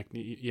could be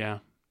Hackney. Yeah.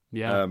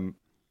 Yes.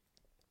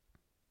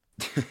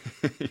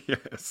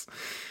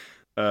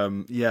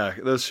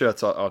 Those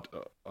shirts are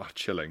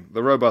chilling.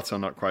 The robots are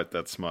not quite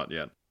that smart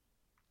yet.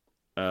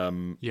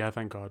 Yeah,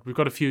 thank God. We've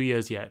got a few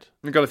years yet.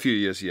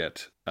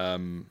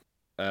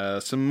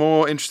 Some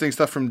more interesting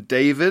stuff from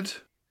David.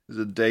 Is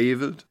it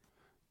David?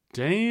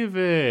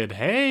 David.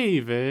 Hey,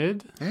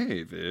 Vid.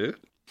 Hey, Vid.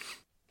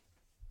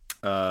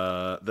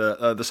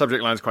 The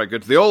subject line is quite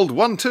good. The old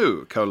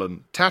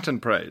 1-2, tat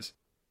and praise.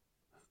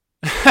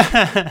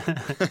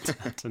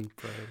 Tat and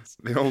praise.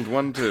 The old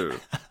 1-2.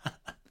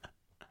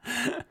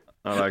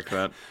 I like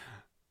that.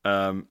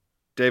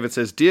 David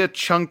says, "Dear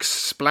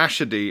Chunks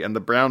Splashady and the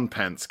Brown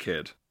Pants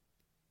Kid."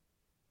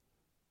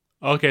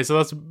 Okay,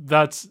 so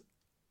that's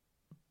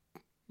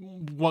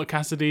what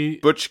Cassidy?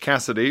 Butch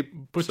Cassidy.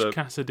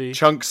 Cassidy.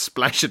 Chunks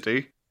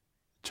Splashady.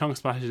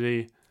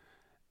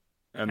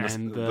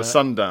 And the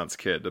Sundance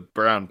Kid, the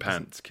Brown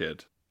Pants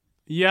Kid.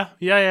 Yeah,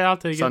 I'll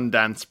take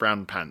Sundance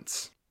Brown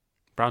Pants.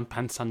 Brown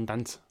Pants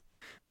Sundance.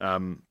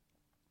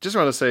 Just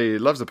want to say he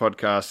loves the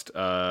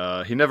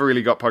podcast. He never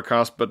really got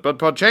podcast, but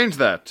BudPod changed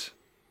that.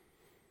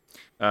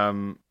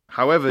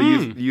 However,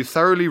 you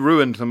thoroughly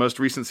ruined the most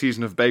recent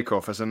season of Bake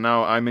Off, and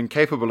now I'm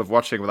incapable of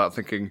watching without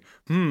thinking,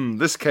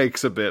 this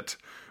cake's a bit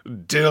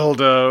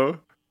dildo.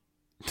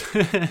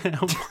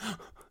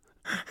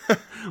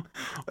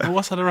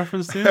 What's that a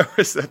reference to? There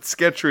was that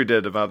sketch we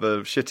did about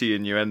the shitty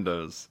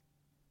innuendos.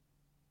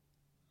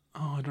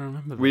 Oh, I don't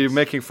remember this. We were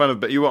making fun of,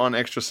 but you were on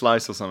Extra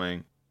Slice or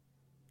something.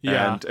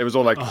 Yeah. And it was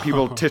all like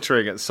people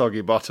tittering at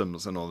soggy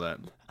bottoms and all that.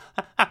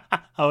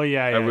 Oh,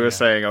 yeah. And we were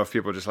saying,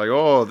 people just like,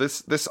 oh,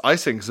 this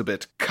icing's a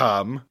bit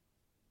cum.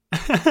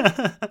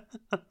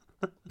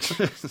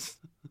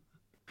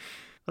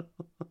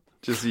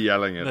 just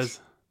yelling it.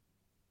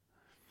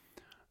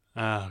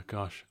 Oh,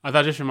 gosh.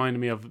 That just reminded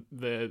me of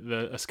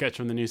a sketch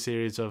from the new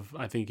series of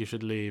I Think You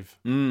Should Leave.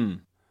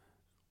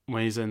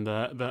 When he's in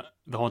the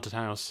haunted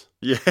house.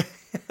 Yeah.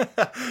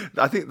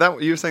 I think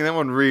that you were saying that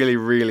one really,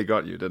 really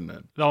got you, didn't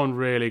it? That one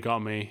really got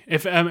me.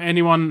 If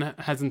anyone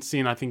hasn't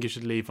seen I Think You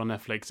Should Leave on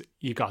Netflix,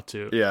 you got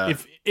to. Yeah.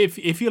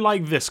 If you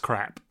like this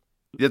crap,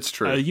 it's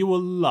true. You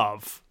will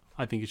love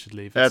I Think You Should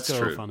Leave. That's It's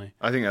so true. funny.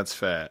 I think that's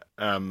fair.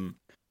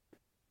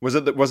 Was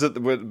it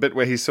the bit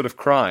where he's sort of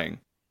crying?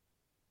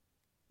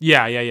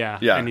 Yeah.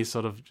 And he's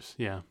sort of just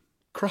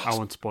crossed. I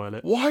won't spoil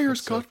it.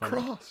 Wires got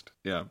crossed.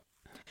 Yeah.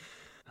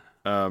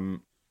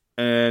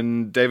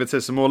 And David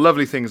says some more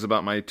lovely things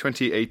about my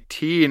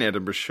 2018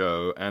 Edinburgh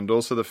show, and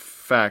also the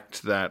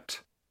fact that,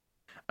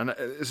 and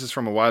this is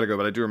from a while ago,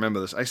 but I do remember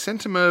this. I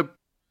sent him a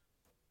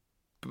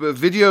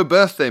video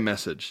birthday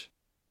message.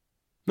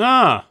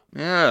 Ah.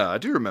 Yeah, I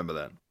do remember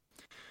that.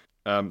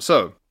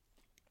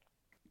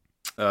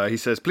 He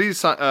says, please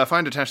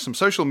find attached some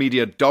social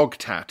media dog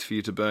tat for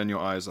you to burn your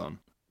eyes on.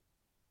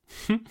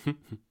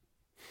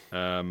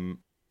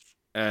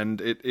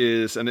 And it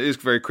is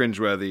very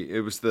cringeworthy.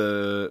 It was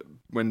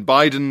when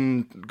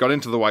Biden got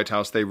into the White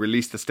House, they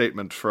released a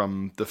statement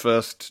from the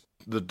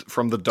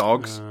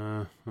dogs.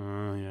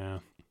 Yeah.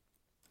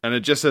 And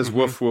it just says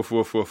woof, woof,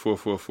 woof, woof,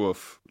 woof, woof,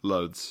 woof,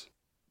 loads.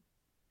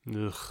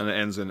 Ugh. And it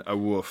ends in a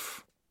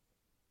woof.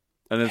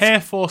 And it's, Air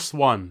Force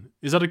One.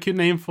 Is that a cute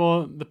name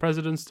for the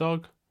president's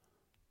dog?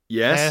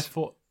 yes.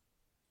 Air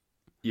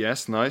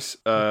Yes, nice.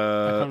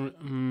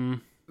 The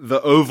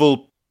The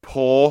oval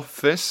paw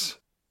fist.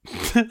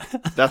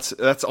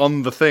 That's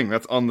on the thing.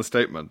 That's on the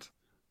statement.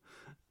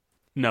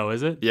 No,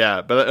 is it?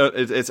 Yeah, but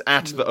it's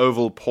at the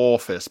oval paw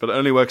fist, but it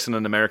only works in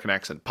an American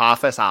accent.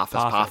 Parfis,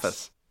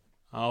 parfis.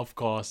 Of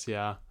course,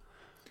 yeah.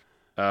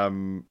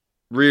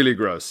 Really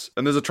gross.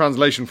 And there's a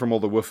translation from all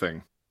the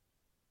woofing.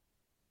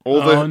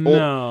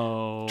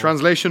 No.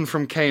 Translation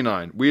from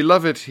Canine. We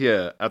love it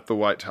here at the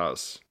White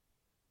House.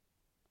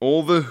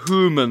 All the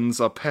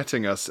humans are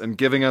petting us and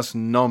giving us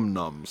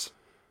nom-noms.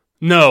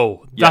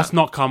 No, that's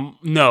not come.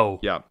 No.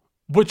 Yeah.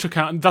 Which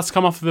account? That's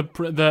come off the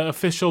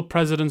official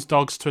president's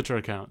dog's Twitter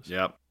account.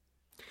 Yeah.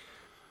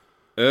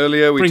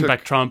 Earlier we bring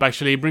back Trump.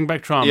 Actually, bring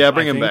back Trump. Yeah,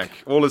 bring him back.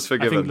 All is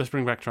forgiven. I think let's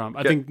bring back Trump.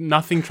 I think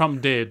nothing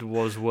Trump did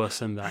was worse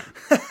than that.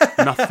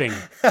 Nothing.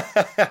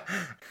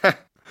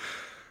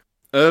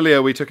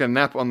 Earlier we took a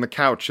nap on the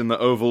couch in the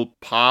Oval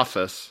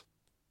Parfus,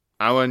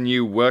 our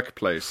new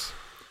workplace.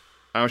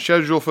 Our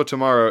schedule for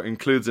tomorrow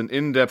includes an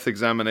in-depth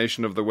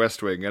examination of the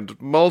West Wing and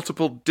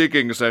multiple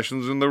digging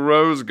sessions in the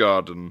Rose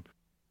Garden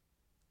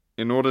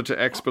in order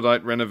to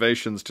expedite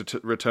renovations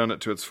to return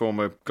it to its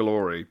former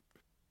glory.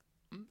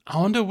 I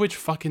wonder which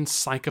fucking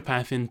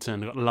psychopath intern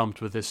got lumped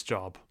with this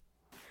job.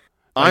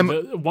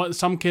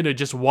 Some kid who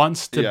just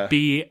wants to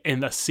be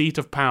in a seat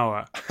of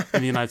power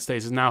in the United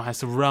States and now has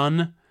to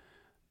run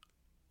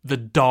the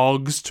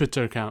dog's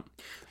Twitter account.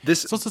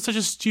 It's also such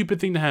a stupid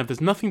thing to have. There's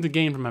nothing to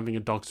gain from having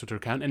a dog's Twitter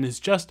account, and it's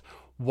just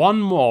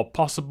one more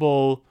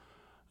possible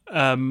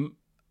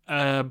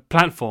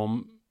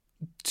platform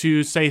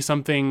to say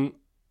something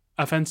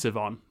offensive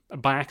on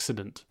by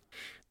accident.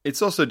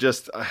 It's also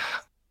just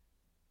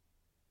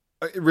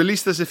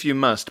release this if you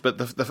must, but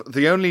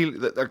the only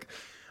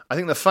I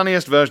think the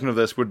funniest version of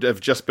this would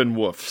have just been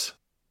woofs.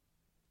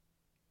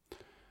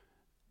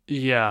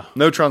 Yeah.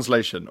 No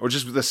translation, or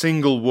just with a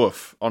single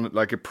woof on it,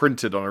 like it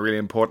printed on a really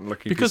important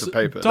looking piece of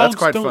paper. That's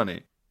quite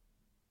funny.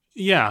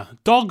 Yeah,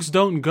 dogs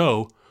don't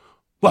go.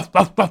 That's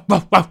not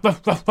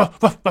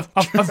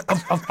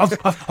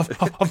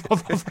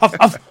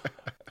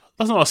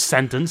a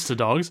sentence to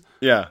dogs.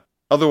 Yeah.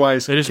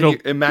 Otherwise, they just can go,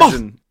 you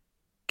imagine?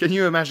 Can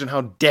you imagine how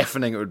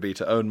deafening it would be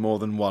to own more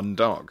than one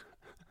dog?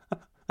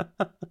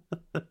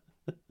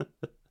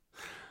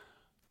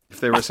 If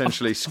they were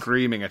essentially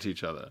screaming at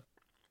each other.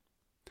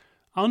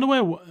 I wonder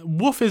where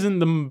woof isn't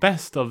the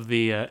best of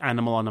the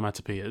animal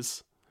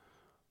onomatopoeias.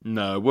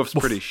 No, woof's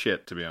pretty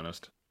shit, to be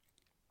honest.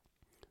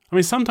 I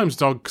mean, sometimes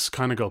dogs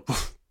kind of go,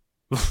 woof,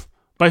 woof,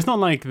 but it's not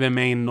like their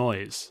main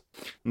noise.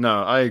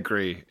 No, I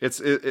agree.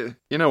 It's you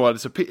know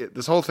what?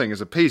 This whole thing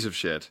is a piece of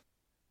shit,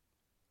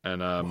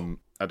 and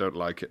I don't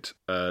like it.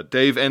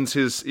 Dave ends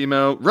his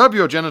email: "Rub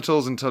your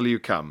genitals until you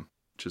come,"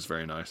 which is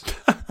very nice.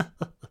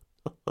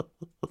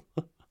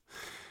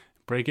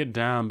 Break it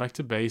down, back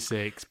to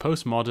basics.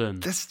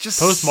 Postmodern. This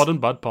just postmodern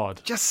bud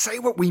pod. Just say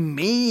what we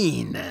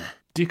mean.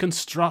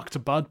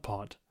 Deconstruct bud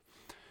pod.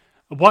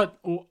 What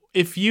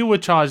if you were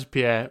charged,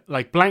 Pierre,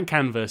 like blank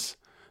canvas,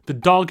 the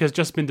dog has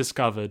just been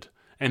discovered,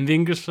 and the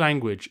English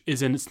language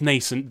is in its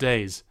nascent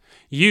days.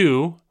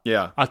 You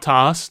are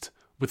tasked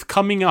with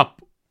coming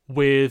up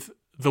with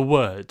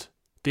the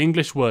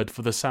English word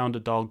for the sound a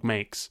dog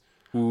makes.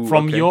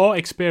 From your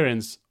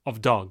experience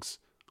of dogs,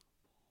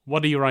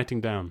 what are you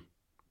writing down?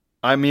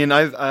 I mean,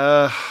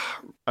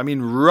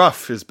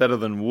 rough is better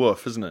than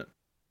woof, isn't it?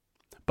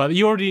 But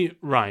you already,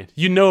 right.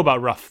 You know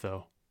about rough,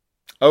 though.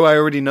 Oh, I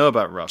already know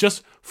about rough.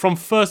 Just from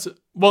first...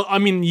 Well, I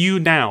mean, you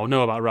now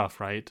know about rough,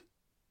 right?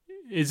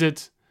 Is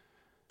it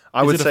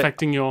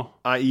affecting your...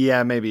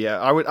 yeah, maybe, yeah.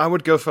 I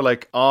would go for,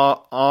 like,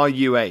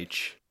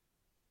 R-U-H.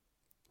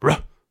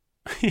 Rough.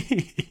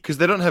 Because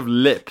they don't have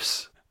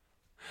lips.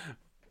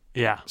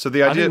 Yeah. So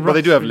the idea... Well,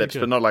 they do have lips,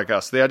 but not like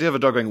us. The idea of a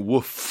dog going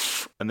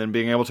woof and then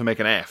being able to make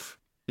an F.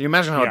 Can you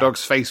imagine how a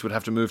dog's face would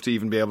have to move to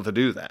even be able to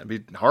do that? It'd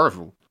be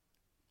horrible.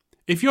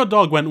 If your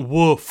dog went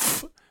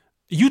woof,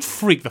 you'd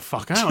freak the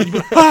fuck out. You'd be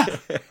like, ah!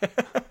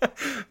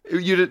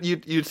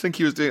 You'd think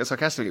he was doing it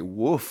sarcastically.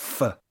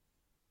 Woof.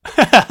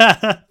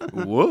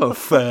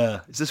 Woof.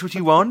 Is this what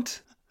you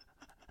want?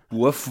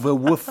 Woof,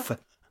 woof.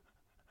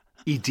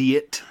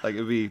 Idiot. Like, it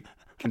would be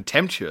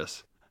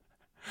contemptuous.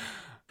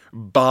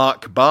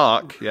 Bark,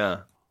 bark. Yeah.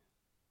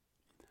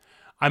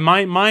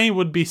 Mine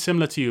would be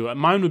similar to you.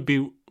 Mine would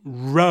be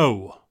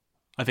row.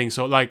 I think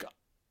so. Like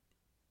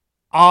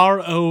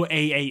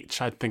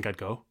R-O-A-H, I think I'd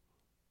go.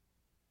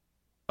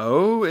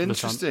 Oh,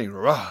 interesting.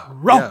 Rah.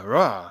 Row. Yeah,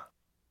 rah.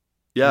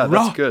 Yeah,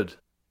 that's good.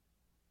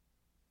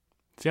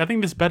 See, I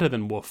think this is better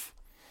than woof.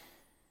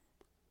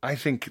 I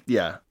think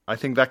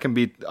that can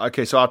be...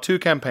 Okay, so our two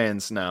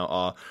campaigns now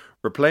are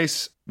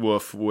replace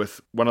woof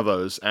with one of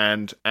those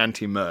and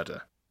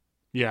anti-murder.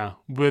 Yeah,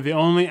 we're the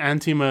only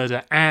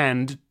anti-murder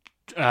and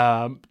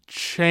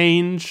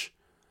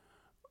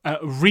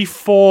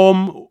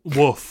reform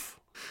woof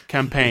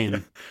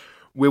campaign.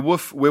 We're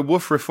woof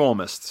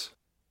reformists.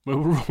 We're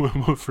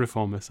woof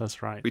reformists,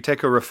 that's right. We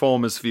take a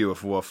reformer's view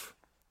of woof.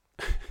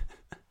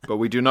 But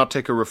we do not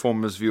take a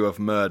reformer's view of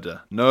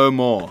murder. No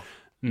more.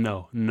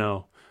 No.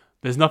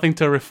 There's nothing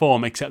to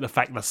reform except the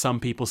fact that some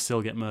people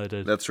still get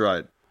murdered. That's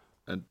right.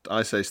 And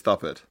I say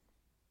stop it.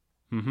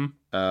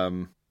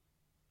 Mm-hmm.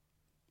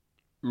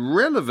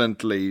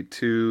 Relevantly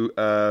to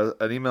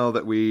an email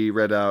that we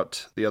read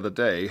out the other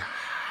day,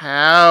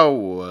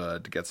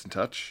 Howard gets in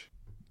touch.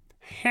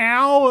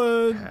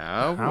 Howard,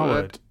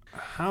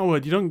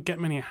 you don't get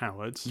many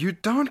Howards. You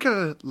don't get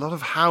a lot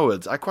of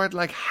Howards. I quite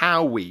like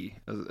Howie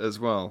as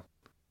well.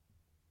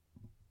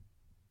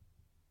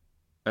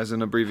 As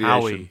an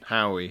abbreviation.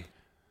 Howie.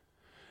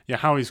 Yeah,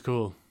 Howie's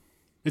cool.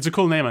 It's a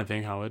cool name, I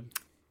think, Howard.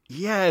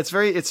 Yeah, it's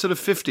sort of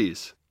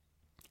 50s.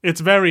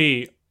 It's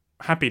very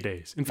Happy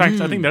Days. In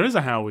fact, I think there is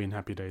a Howie in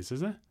Happy Days,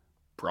 is there?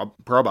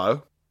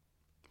 Probably.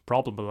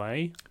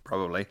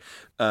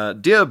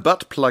 Dear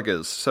butt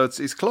pluggers. So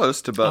it's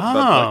close to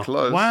butt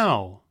close.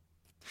 Wow.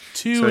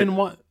 Two in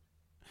one.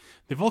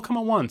 They've all come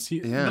at once.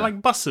 They're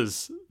like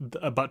buses.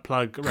 A butt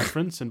plug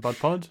reference in Butt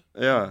Pod.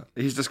 Yeah.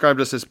 He's described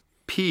us as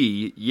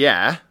pee,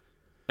 yeah,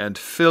 and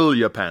fill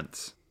your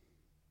pants.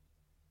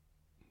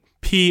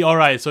 Pee, all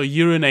right. So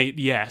urinate,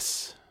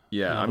 yes.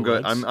 Yeah,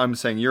 I'm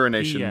saying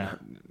urination,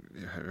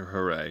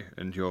 hooray,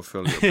 and you'll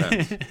fill your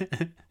pants.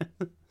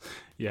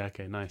 Yeah,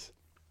 okay, nice.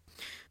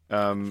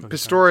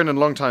 Historian and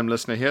long-time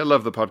listener here.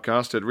 Love the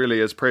podcast. It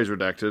really is praise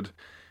redacted.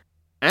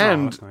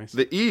 And nice.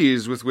 The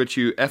ease with which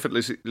you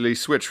effortlessly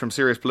switch from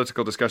serious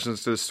political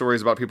discussions to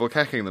stories about people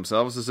cacking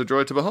themselves is a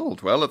joy to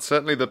behold. Well, it's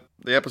certainly the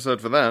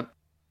episode for that.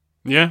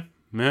 Yeah.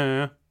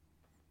 One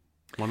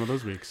of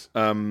those weeks.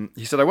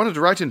 He said, I wanted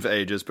to write in for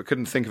ages, but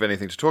couldn't think of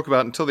anything to talk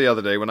about until the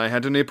other day when I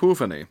had an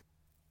epiphany.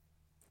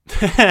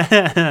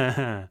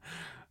 So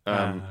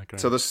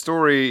the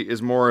story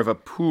is more of a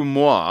poo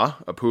memoir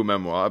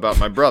about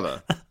my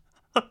brother.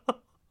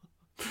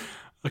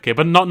 Okay,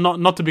 but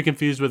not to be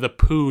confused with a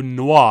poo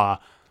noir,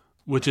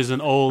 which is an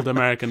old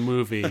American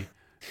movie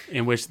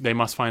in which they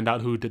must find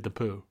out who did the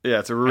poo. Yeah,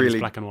 it's a really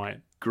black and white,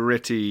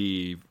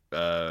 gritty,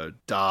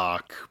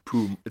 dark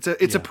poo.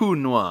 It's a poo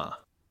noir.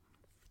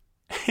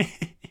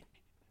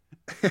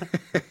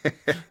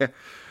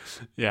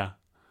 Yeah.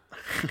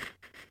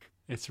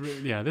 It's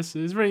really, this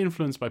is very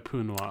influenced by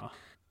poo noir.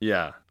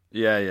 Yeah.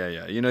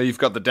 You know, you've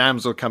got the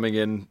damsel coming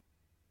in,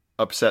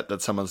 upset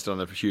that someone's done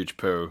a huge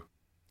poo,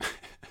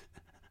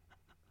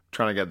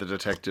 trying to get the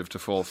detective to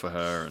fall for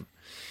her.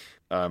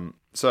 And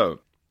so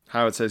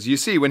Howard says, you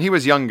see, when he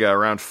was younger,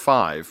 around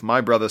 5,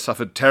 my brother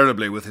suffered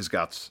terribly with his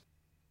guts.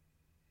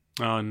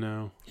 Oh,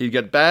 no. He'd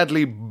get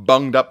badly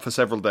bunged up for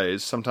several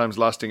days, sometimes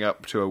lasting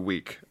up to a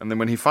week. And then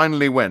when he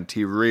finally went,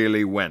 he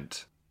really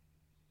went.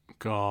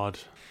 God.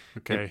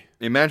 Okay.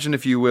 Imagine,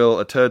 if you will,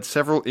 a turd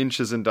several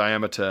inches in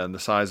diameter and the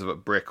size of a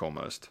brick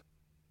almost.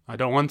 I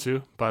don't want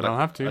to, but I'll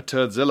have to. A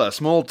turdzilla, a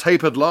small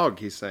tapered log,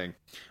 he's saying.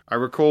 I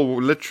recall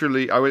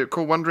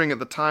wondering at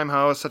the time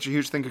how such a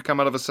huge thing could come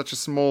out of such a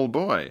small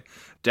boy.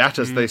 Dat,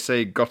 as they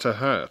say, gotta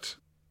hurt.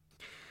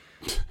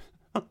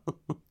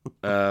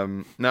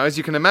 Now, as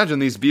you can imagine,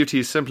 these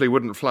beauties simply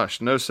wouldn't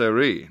flush. No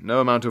siree. No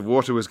amount of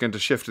water was going to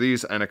shift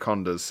these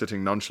anacondas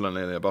sitting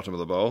nonchalantly at the bottom of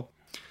the bowl,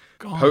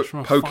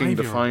 poking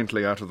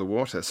defiantly out of the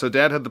water. So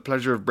Dad had the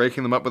pleasure of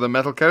breaking them up with a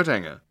metal coat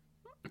hanger.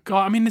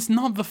 God, I mean, it's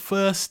not the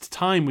first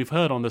time we've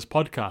heard on this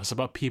podcast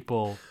about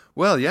people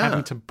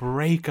having to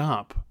break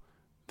up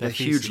their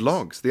huge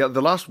logs. The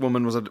last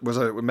woman was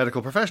a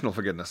medical professional,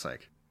 for goodness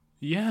sake.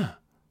 Yeah.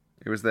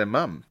 It was their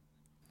mum.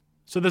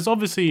 So there's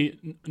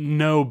obviously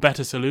no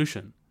better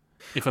solution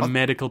if a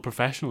medical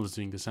professional is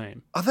doing the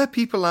same. Are there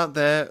people out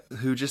there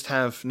who just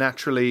have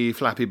naturally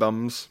flappy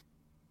bums,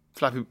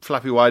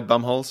 flappy wide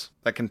bum holes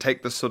that can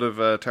take this sort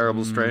of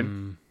terrible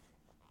strain?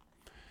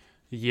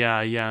 Yeah,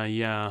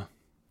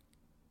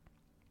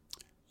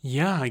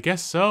 I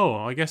guess so.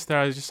 I guess there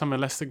are just some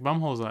elastic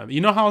bum holes out there.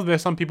 You know how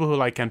there's some people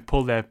who can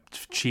pull their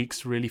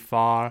cheeks really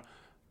far?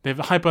 They have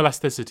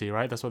hyperelasticity,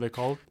 right? That's what they're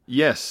called?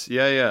 Yes,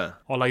 yeah.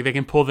 Or they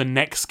can pull the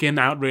neck skin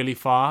out really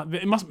far.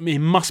 It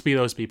must be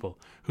those people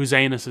whose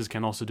anuses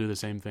can also do the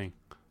same thing.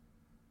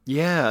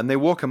 Yeah, and they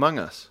walk among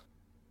us.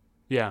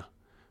 Yeah.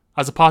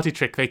 As a party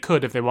trick, they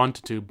could, if they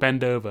wanted to,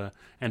 bend over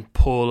and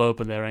pull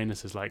open their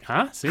anuses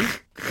See?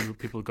 And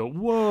people go,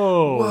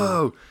 whoa.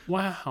 Whoa.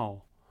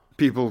 Wow.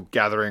 People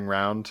gathering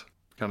round,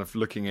 kind of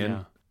looking in.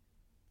 Yeah.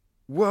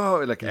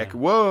 Whoa,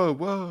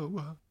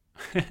 whoa.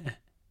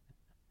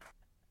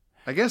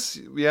 I guess,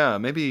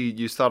 maybe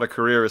you start a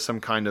career as some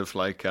kind of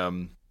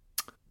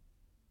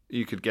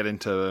you could get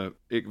into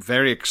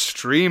very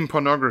extreme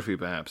pornography,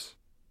 perhaps.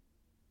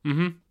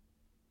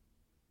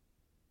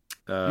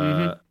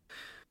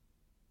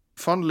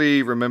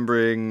 Fondly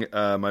remembering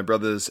my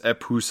brother's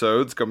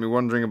episodes got me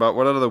wondering about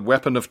what other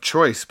weapon of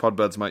choice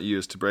podbuds might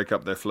use to break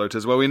up their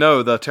floaters. Well, we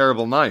know the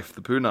terrible knife,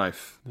 the poo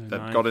knife,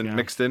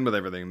 mixed in with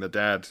everything. The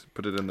dad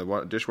put it in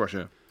the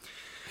dishwasher.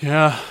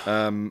 Yeah.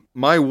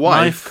 My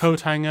wife... Knife,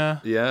 coat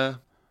hanger. Yeah.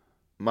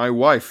 My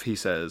wife, he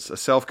says, a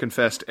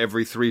self-confessed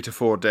every 3 to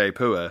 4 day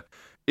pooer,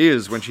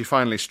 is, when she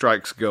finally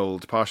strikes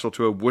gold, partial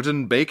to a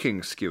wooden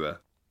baking skewer.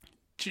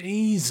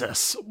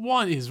 Jesus,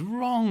 what is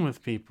wrong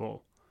with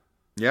people?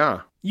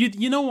 Yeah.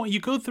 You know what? You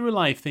go through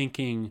life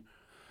thinking,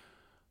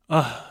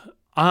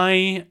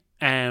 I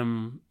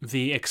am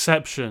the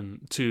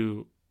exception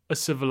to a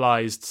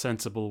civilized,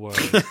 sensible world.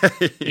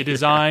 It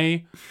is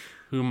I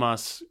who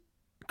must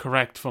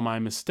correct for my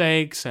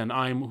mistakes, and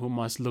I'm who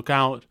must look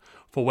out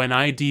for when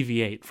I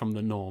deviate from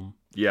the norm.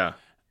 Yeah.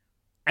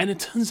 And it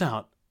turns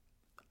out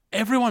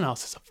everyone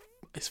else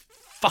is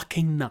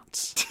fucking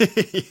nuts.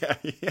 Yeah.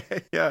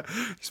 You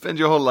spend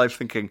your whole life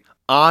thinking,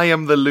 I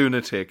am the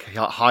lunatic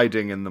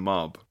hiding in the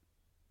mob.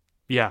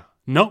 Yeah.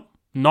 Nope.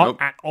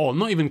 Not at all.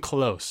 Not even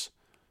close.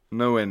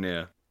 Nowhere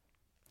near.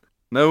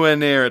 Nowhere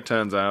near, it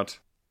turns out.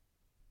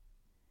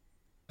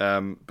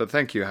 But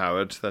thank you,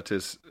 Howard. That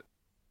is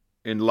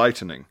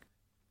enlightening.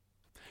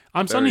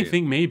 I'm starting to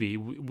think maybe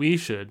we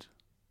should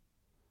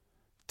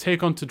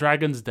take on to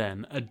Dragon's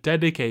Den a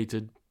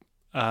dedicated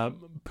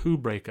poo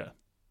breaker.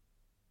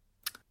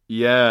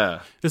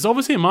 Yeah. There's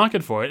obviously a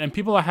market for it, and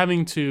people are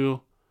having to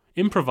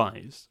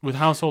improvise with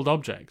household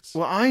objects.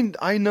 Well,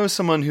 I know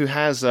someone who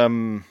has I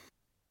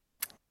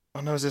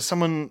know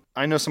someone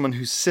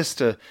whose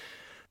sister.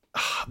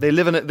 They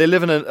live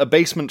in a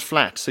basement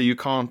flat, so you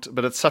can't.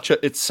 But it's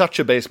such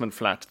a basement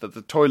flat that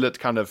the toilet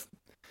kind of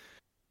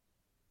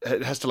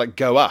it has to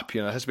go up.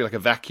 It has to be like a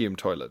vacuum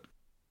toilet.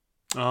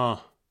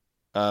 Oh.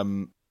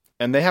 And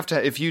they have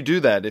to. If you do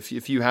that,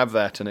 if you have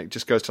that, and it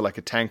just goes to a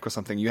tank or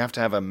something, you have to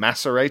have a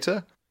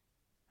macerator,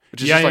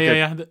 which is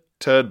a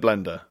turd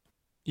blender.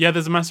 Yeah,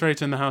 there's a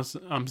macerator in the house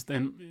I'm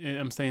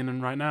staying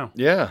in right now.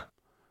 Yeah.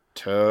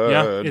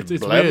 Turd it's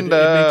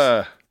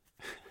blender.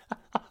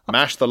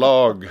 Mash the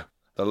log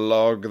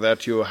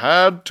that you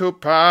had to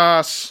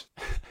pass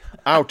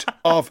out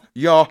of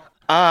your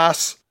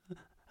ass.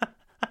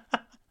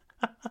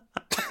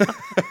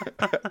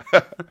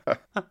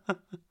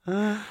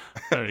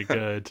 Very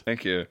good.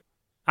 Thank you.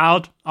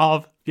 Out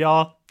of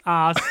your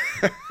ass.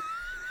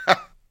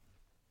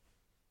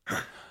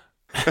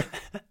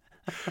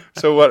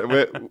 So what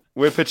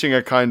we're pitching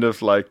a kind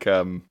of like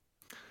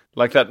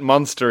that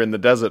monster in the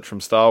desert from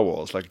Star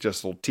Wars,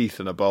 just all teeth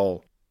in a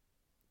bowl.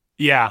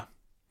 Yeah.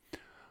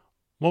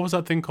 What was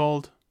that thing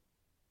called?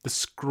 The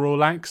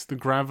Scrolax, the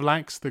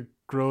Gravlax, the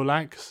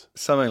Grolax?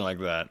 Something like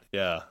that.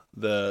 Yeah.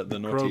 The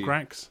naughty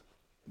Grograx?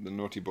 The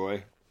naughty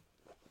boy.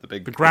 The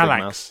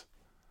Gralax.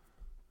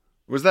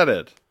 Was that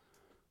it?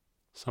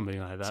 Something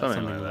like that.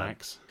 Something like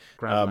lax.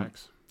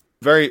 Gravlax.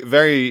 Very,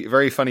 very,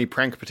 very funny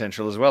prank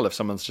potential as well. If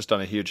someone's just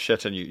done a huge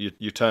shit and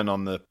you turn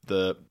on the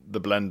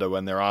blender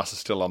when their ass is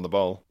still on the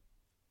bowl,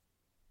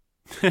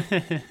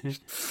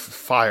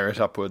 fire it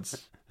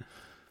upwards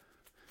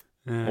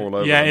all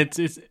over. Yeah, them.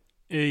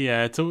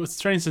 it's a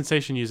strange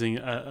sensation using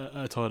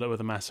a toilet with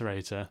a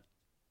macerator.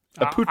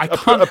 A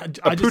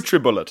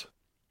putri bullet.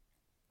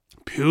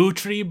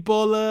 Putri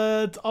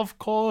bullet, of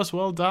course.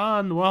 Well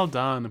done. A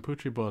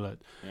putri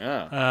bullet.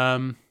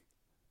 Yeah.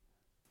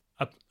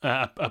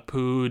 A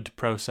pood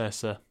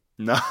processor.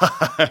 No.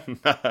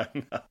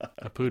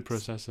 A food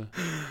processor.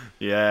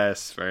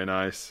 Yes, very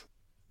nice.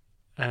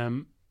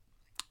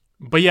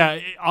 But yeah,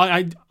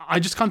 I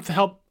just can't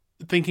help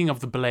thinking of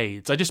the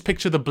blades. I just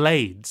picture the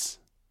blades.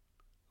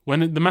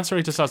 When the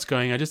macerator starts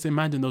going, I just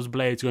imagine those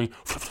blades going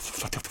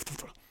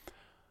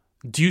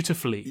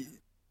dutifully,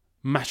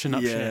 mashing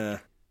up shit.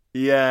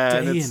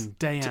 Yeah. Day in,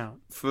 day out.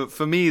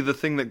 For me, the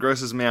thing that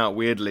grosses me out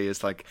weirdly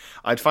is like,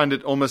 I'd find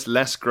it almost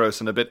less gross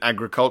and a bit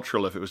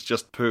agricultural if it was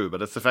just poo,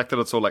 but it's the fact that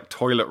it's all like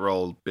toilet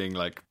roll being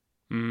like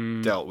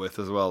dealt with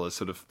as well as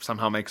sort of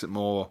somehow makes it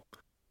more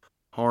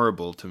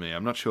horrible to me.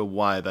 I'm not sure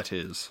why that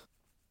is.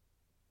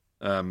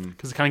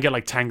 Because it kind of get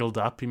like tangled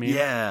up, you mean?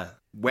 Yeah.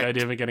 Wet the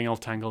idea of it getting all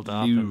tangled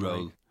up. loo And,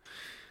 roll.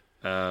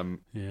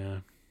 yeah.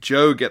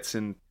 Joe gets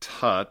in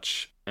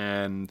touch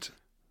and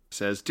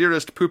says,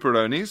 "Dearest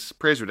Pooperonis,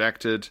 praise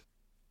redacted,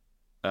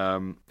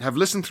 have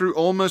listened through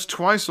almost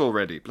twice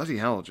already." Bloody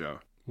hell, Joe.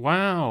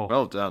 Wow.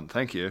 Well done,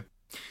 thank you.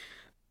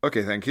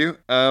 Okay, thank you.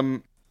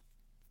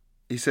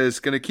 He says,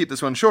 "Going to keep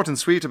this one short and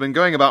sweet. I've been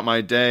going about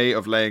my day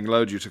of laying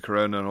low due to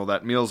Corona and all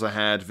that. Meals I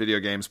had, video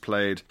games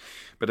played.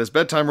 But as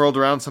bedtime rolled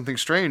around, something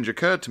strange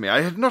occurred to me.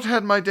 I had not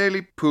had my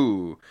daily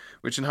poo,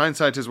 which in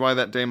hindsight is why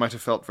that day might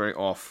have felt very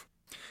off.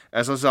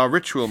 As is our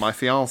ritual, my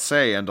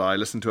fiancée and I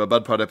listened to a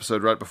Bud Pod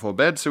episode right before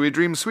bed, so we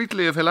dreamed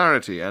sweetly of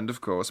hilarity and,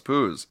 of course,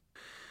 poos.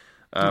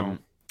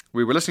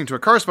 We were listening to a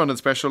Correspondence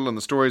special, and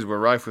the stories were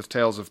rife with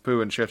tales of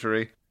poo and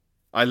shittery.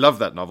 I love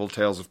that novel,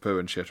 Tales of Poo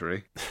and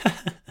Shittery.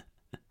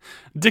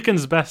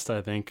 Dickens' best,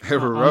 I think.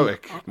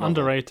 Heroic.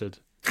 Underrated.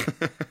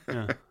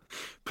 Yeah.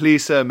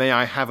 "Please, sir, may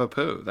I have a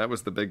poo?" That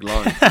was the big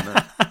line.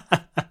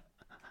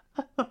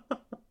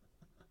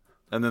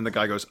 And then the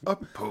guy goes, "A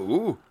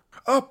poo?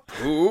 A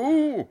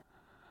poo?"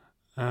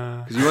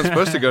 Because you weren't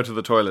supposed to go to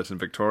the toilet in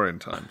Victorian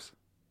times.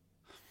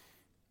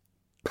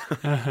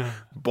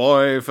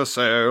 "Boy for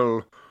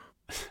sale.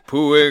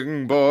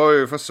 Pooing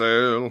boy for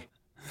sale."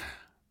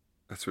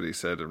 That's what he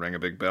said. It rang a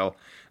big bell.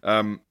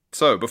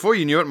 So, before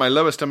you knew it, my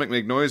lower stomach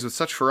made noise with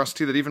such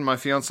ferocity that even my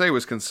fiancée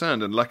was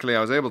concerned, and luckily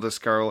I was able to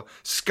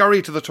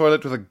scurry to the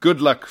toilet with a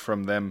good luck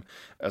from them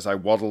as I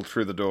waddled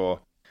through the door.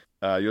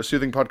 Your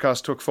soothing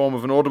podcast took form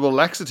of an audible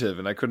laxative,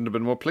 and I couldn't have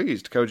been more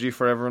pleased. Koji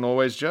forever and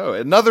always, Joe.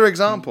 Another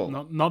example.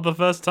 Not the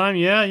first time.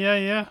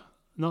 Yeah.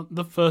 Not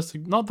the first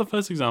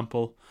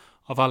example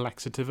of our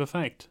laxative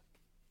effect.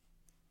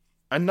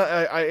 And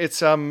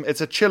it's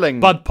a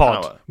chilling Bud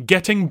Pod, power.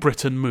 getting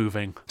Britain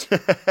moving.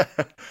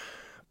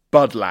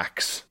 Bud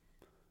Lax.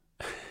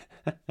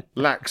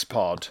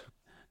 Laxpod.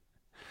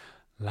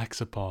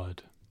 Laxapod.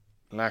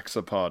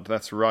 Laxapod,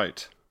 that's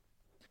right.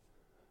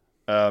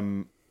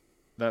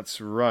 That's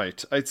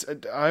right.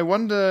 I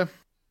wonder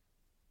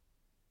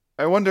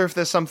if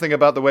there's something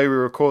about the way we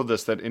record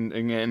this that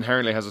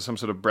inherently has some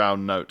sort of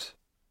brown note.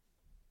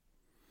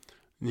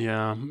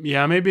 Yeah,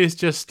 maybe it's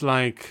just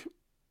like...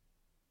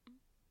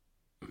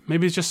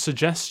 Maybe it's just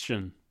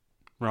suggestion,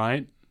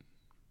 right?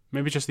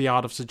 Maybe just the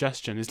art of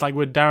suggestion. It's like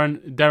we're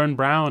Darren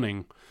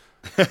Browning.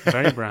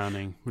 Very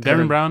Browning. We're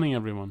Darren Browning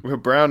everyone. We're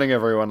Browning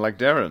everyone like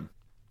Darren.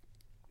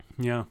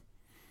 Yeah.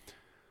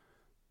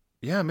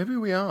 Yeah, maybe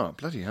we are.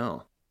 Bloody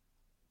hell.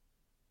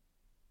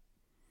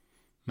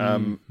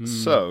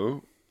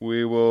 So,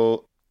 we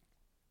will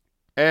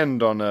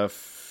end on a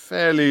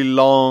fairly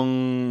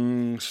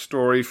long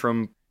story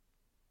from...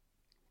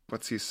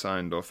 What's he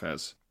signed off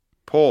as?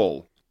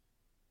 Paul.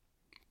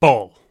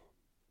 Paul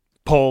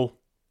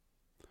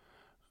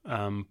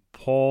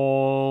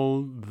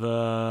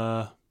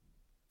the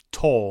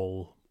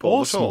Tall. Paul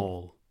Or the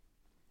Small.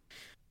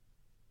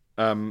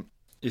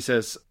 He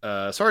says,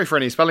 "Sorry for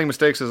any spelling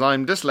mistakes as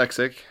I'm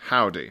dyslexic.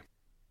 Howdy."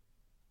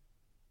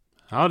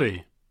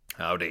 Howdy.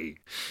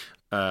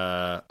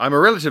 I'm a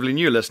relatively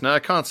new listener. I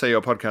can't say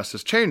your podcast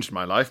has changed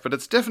my life, but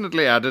it's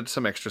definitely added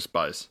some extra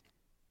spice.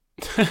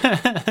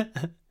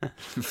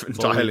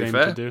 Entirely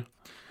fair.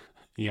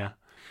 Yeah.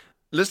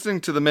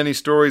 Listening to the many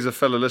stories of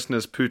fellow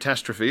listeners'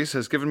 pootastrophes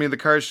has given me the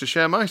courage to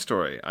share my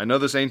story. I know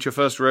this ain't your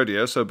first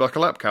rodeo, so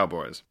buckle up,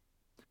 cowboys.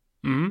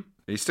 Mm-hmm.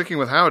 He's sticking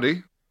with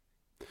howdy.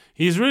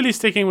 He's really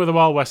sticking with the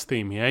Wild West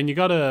theme here, and you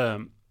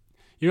gotta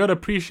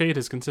appreciate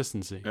his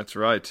consistency. That's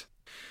right.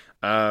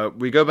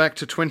 We go back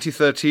to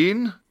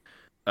 2013.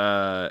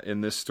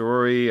 In this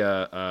story,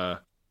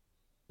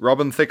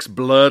 Robin Thicke's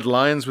Blurred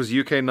Lines was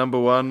UK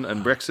 #1,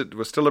 and Brexit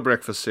was still a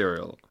breakfast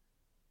cereal.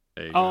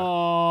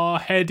 Oh,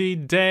 heady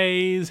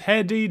days.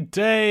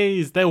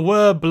 There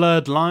were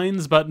blurred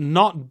lines, but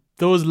not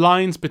those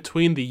lines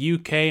between the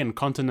UK and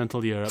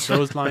continental Europe.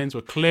 Those lines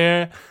were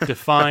clear,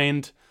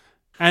 defined,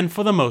 and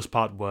for the most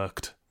part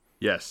worked.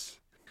 Yes.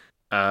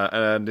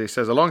 And he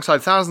says,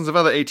 alongside thousands of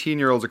other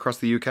 18-year-olds across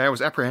the UK, I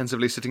was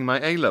apprehensively sitting my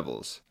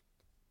A-levels.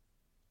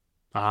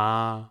 It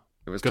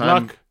was good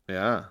time, luck.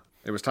 Yeah.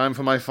 It was time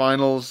for my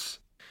finals.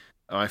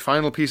 My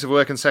final piece of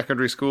work in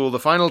secondary school. The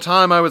final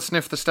time I would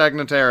sniff the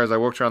stagnant air as I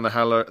walked around the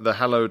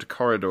hallowed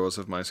corridors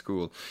of my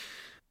school.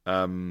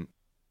 On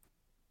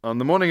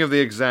the morning of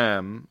the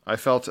exam, I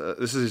felt...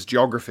 this is his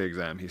geography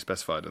exam, he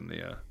specified in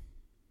the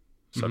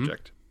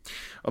subject.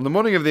 On the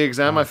morning of the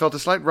exam, I felt a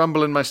slight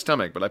rumble in my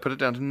stomach, but I put it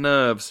down to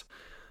nerves.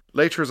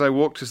 Later, as I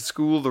walked to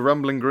school, the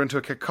rumbling grew into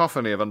a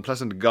cacophony of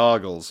unpleasant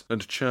gargles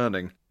and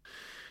churning.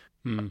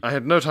 I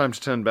had no time to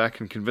turn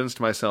back and convinced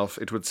myself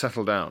it would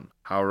settle down.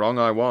 How wrong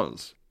I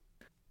was.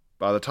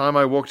 By the time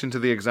I walked into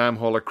the exam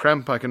hall, a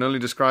cramp I can only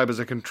describe as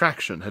a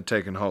contraction had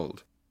taken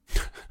hold.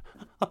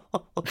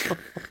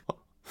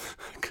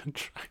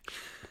 Contraction.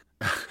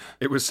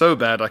 It was so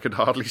bad I could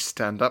hardly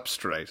stand up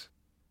straight.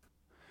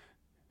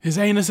 His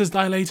anus is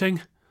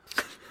dilating.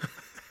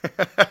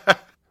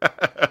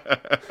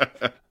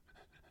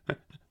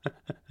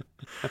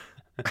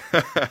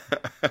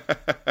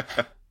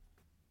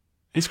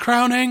 He's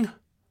crowning.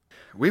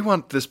 We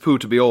want this poo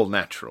to be all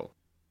natural.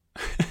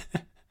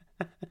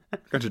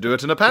 Going to do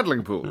it in a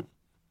paddling pool.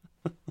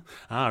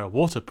 A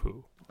water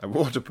poo. A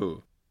water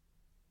poo.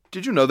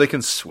 Did you know they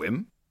can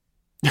swim?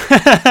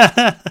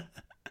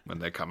 When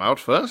they come out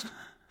first?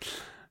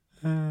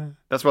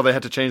 That's why they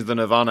had to change the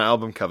Nirvana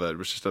album cover. It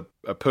was just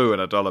a poo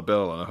and a dollar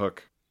bill on a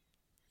hook.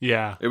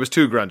 Yeah. It was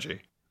too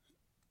grungy.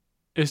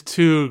 It's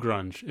too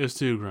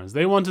grunge.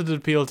 They wanted to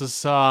appeal to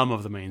some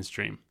of the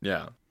mainstream.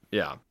 Yeah.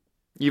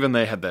 Even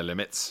they had their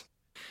limits.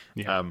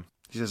 Yeah.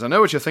 He says, I know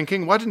what you're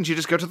thinking. Why didn't you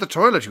just go to the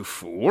toilet, you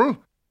fool?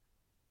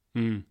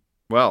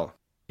 Well,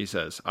 he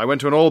says, I went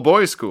to an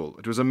all-boys school.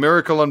 It was a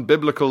miracle on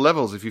biblical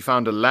levels if you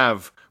found a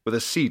lav with a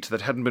seat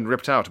that hadn't been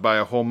ripped out by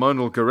a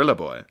hormonal gorilla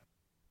boy.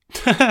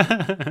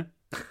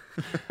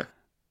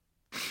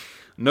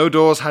 No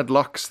doors had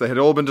locks. They had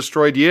all been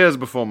destroyed years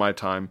before my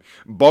time.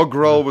 Bog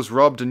roll was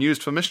robbed and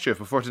used for mischief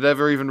before it had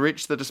ever even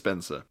reached the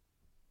dispenser.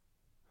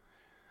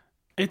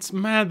 It's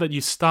mad that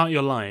you start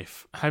your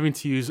life having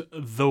to use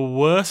the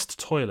worst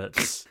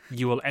toilets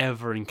you will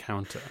ever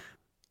encounter.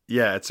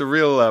 Yeah, it's a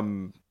real...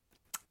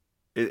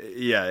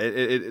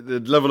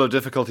 the level of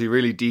difficulty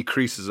really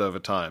decreases over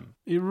time.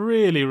 It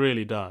really,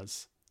 really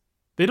does.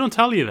 They don't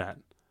tell you that.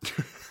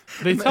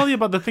 They tell you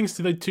about the things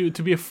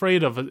to be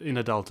afraid of in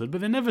adulthood,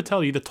 but they never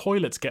tell you the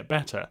toilets get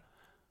better.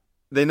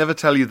 They never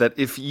tell you that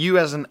if you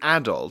as an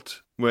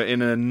adult were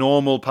in a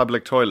normal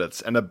public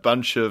toilets and a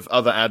bunch of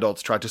other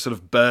adults tried to sort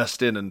of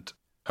burst in and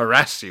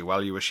harass you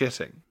while you were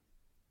shitting,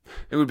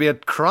 it would be a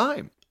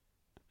crime.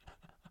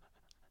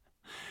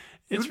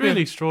 It's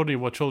really extraordinary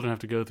what children have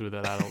to go through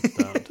that adults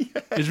don't.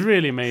 Yeah. It's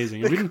really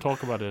amazing. We didn't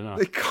talk about it enough.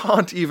 They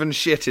can't even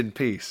shit in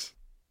peace.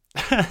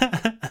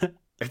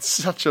 It's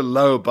such a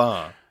low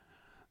bar.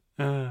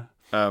 So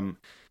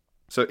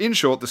in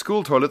short, the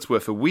school toilets were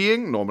for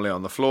weeing, normally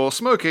on the floor,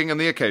 smoking, and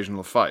the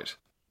occasional fight.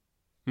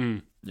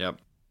 Yep.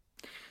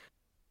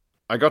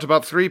 I got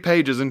about 3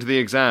 pages into the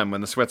exam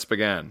when the sweats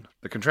began.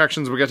 The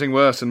contractions were getting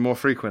worse and more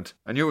frequent.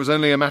 I knew it was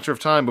only a matter of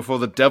time before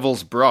the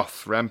devil's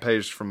broth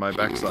rampaged from my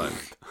backside.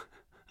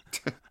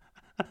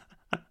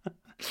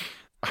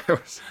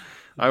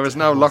 I was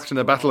now locked in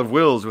a battle of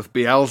wills with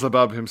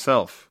Beelzebub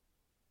himself.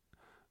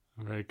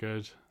 Very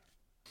good.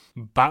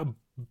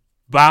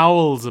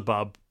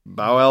 Bowelzebub.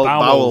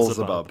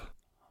 Bowelzebub.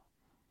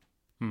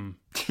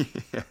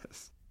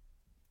 Yes.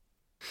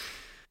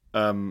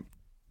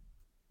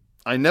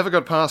 I never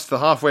got past the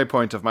halfway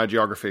point of my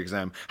geography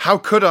exam. How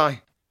could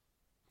I?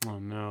 Oh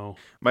no.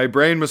 My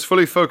brain was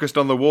fully focused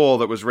on the war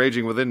that was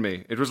raging within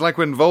me. It was like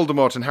when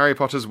Voldemort and Harry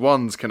Potter's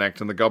wands connect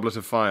in the Goblet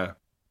of Fire.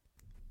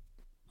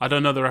 I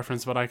don't know the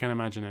reference, but I can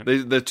imagine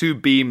it. The two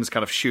beams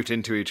kind of shoot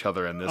into each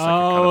other and there's like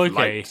a kind of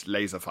light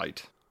laser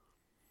fight.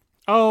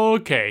 Oh,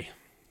 okay.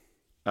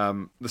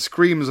 The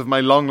screams of my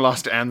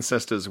long-lost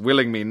ancestors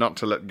willing me not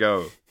to let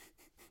go.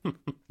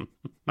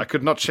 I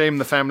could not shame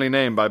the family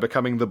name by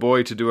becoming the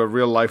boy to do a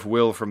real-life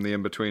will from the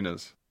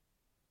In-Betweeners.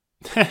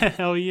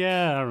 Hell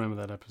yeah, I remember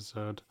that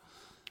episode.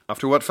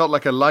 After what felt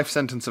like a life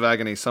sentence of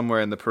agony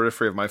somewhere in the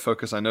periphery of my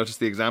focus, I noticed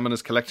the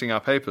examiners collecting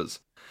our papers.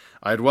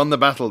 I had won the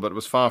battle, but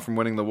was far from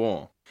winning the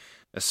war.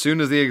 As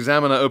soon as the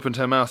examiner opened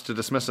her mouth to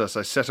dismiss us,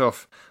 I set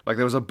off like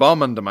there was a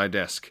bomb under my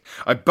desk.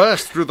 I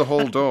burst through the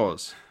hall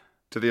doors,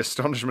 to the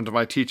astonishment of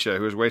my teacher,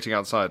 who was waiting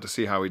outside to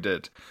see how we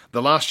did.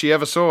 The last she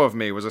ever saw of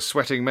me was a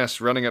sweating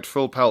mess running at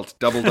full pelt,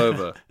 doubled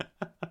over,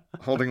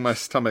 holding my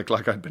stomach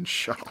like I'd been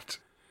shot.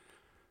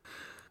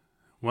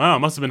 Wow,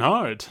 must have been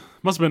hard.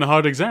 Must have been a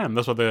hard exam.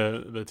 That's what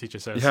the teacher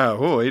says. Yeah,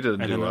 he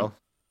didn't do well.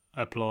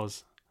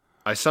 Applause.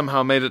 I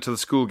somehow made it to the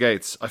school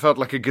gates. I felt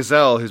like a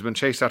gazelle who's been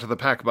chased out of the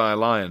pack by a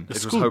lion. The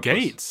school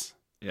gates?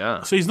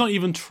 Yeah. So he's not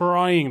even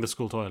trying the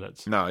school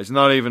toilets? No, he's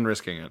not even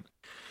risking it.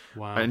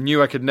 Wow. I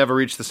knew I could never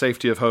reach the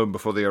safety of home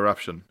before the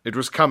eruption. It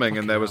was coming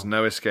and there was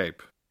no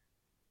escape.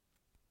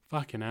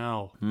 Fucking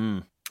hell.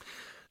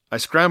 I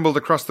scrambled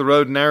across the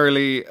road,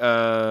 narrowly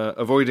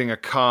avoiding a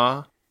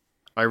car.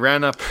 I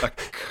ran up a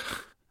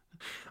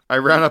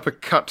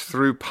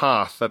cut-through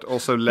path that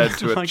also led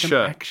to a like church.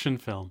 Like an action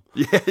film.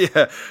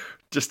 Yeah.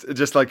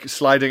 Just like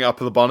sliding up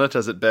the bonnet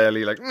as it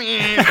barely like...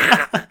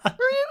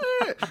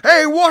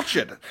 Hey, watch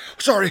it!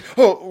 Sorry.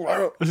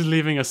 This is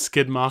leaving a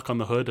skid mark on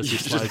the hood as he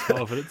slides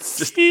over it.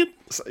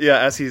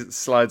 As he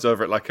slides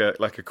over it like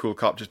a cool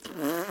cop, just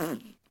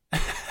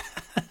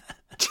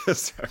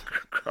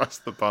across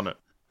the bonnet.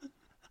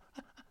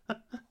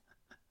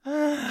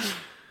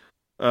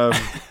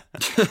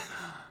 I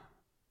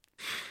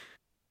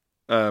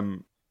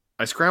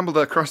scrambled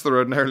across the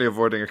road, narrowly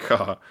avoiding a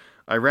car.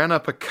 I ran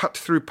up a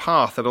cut-through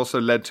path that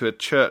also led to a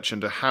church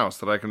and a house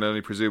that I can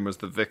only presume was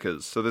the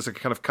vicar's. So there's a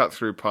kind of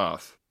cut-through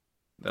path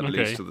that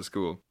leads to the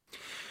school.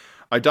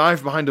 I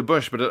dived behind a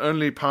bush, but it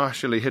only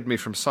partially hid me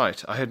from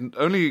sight. I had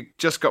only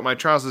just got my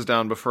trousers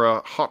down before a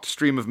hot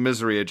stream of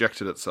misery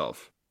ejected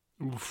itself.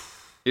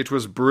 Oof. It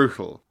was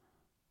brutal.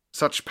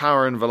 Such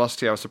power and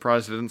velocity, I was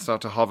surprised it didn't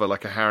start to hover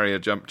like a Harrier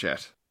jump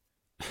jet.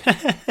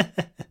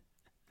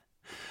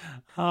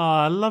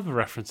 I love a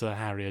reference to the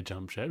Harrier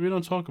jump jet. We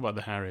don't talk about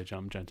the Harrier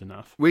jump jet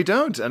enough. We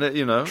don't, and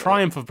it,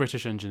 triumph of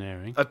British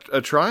engineering.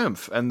 A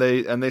triumph, and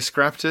they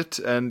scrapped it,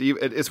 and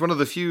it's one of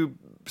the few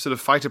sort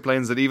of fighter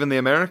planes that even the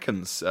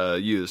Americans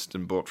used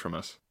and bought from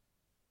us.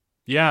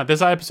 Yeah, there's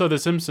that episode of The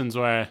Simpsons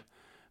where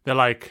they're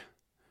like,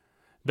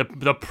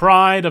 the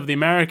pride of the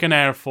American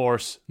Air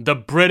Force, the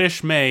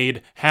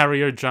British-made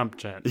Harrier jump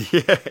jet.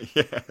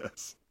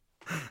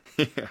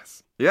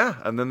 Yes. Yeah,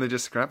 and then they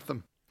just scrapped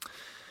them.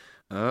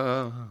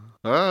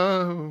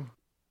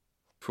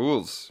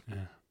 Fools,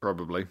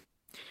 probably.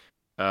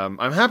 I'm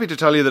happy to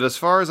tell you that as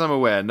far as I'm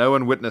aware, no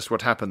one witnessed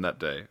what happened that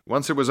day.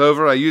 Once it was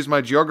over, I used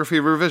my geography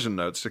revision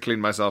notes to clean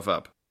myself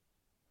up.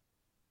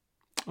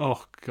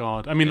 Oh,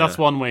 God. I mean, that's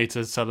one way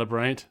to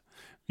celebrate.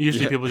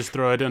 Usually people just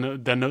throw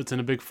their notes in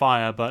a big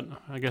fire, but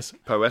I guess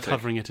poetic.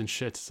 Covering it in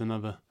shit is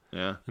another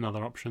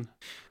option.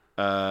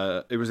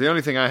 It was the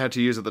only thing I had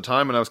to use at the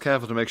time, and I was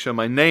careful to make sure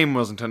my name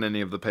wasn't on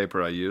any of the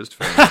paper I used.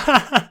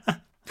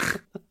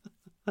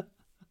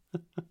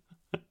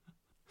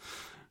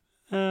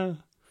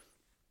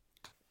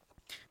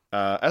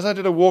 As I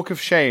did a walk of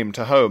shame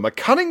to home, a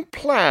cunning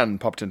plan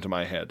popped into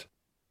my head.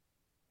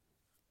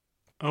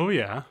 Oh,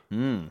 yeah?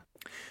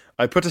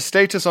 I put a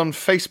status on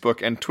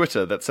Facebook and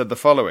Twitter that said the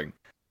following.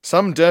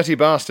 Some dirty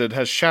bastard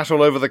has shat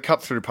all over the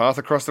cut-through path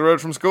across the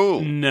road from school.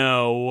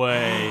 No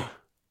way.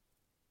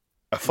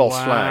 A false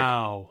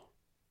flag.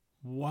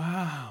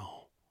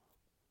 Wow.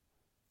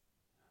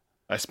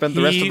 I spent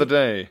the rest of the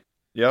day.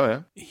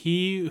 Yeah.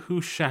 He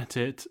who shat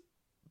it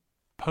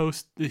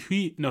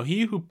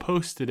he who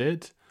posted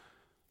it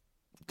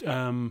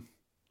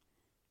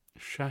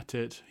shat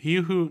it. He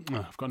who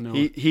I've got no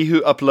He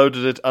who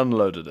uploaded it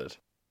unloaded it.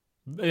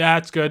 Yeah,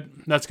 that's good.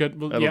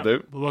 That'll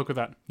do. We'll work with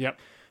that. Yep.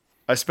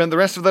 I spent the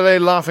rest of the day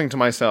laughing to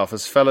myself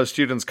as fellow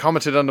students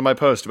commented under my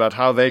post about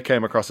how they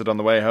came across it on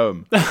the way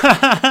home.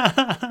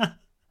 I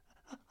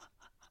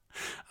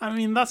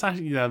mean, that's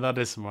actually... Yeah, that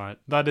is smart.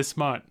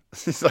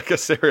 He's like a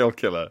serial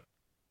killer.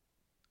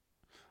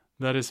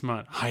 That is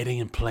smart. Hiding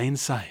in plain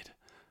sight.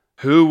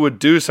 Who would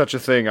do such a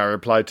thing? I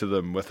replied to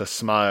them with a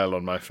smile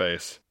on my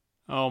face.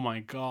 Oh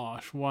my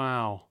gosh,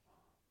 wow.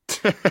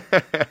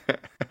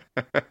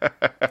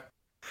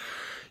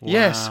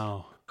 Yes.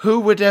 Wow.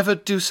 Who would ever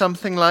do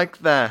something like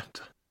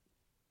that?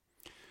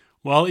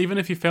 Well, even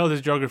if he failed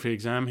his geography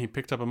exam, he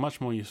picked up a much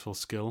more useful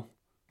skill.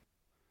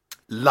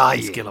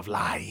 Lying. The skill of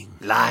lying.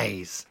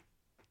 Lies.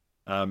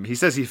 He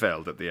says he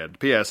failed at the end.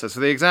 P.S. As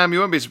for the exam, you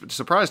won't be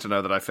surprised to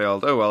know that I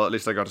failed. Oh, well, at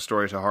least I got a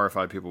story to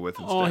horrify people with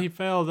instead. Oh, he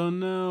failed. Oh,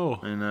 no.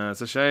 I know.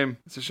 It's a shame.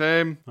 That's a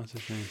shame.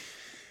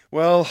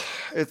 Well,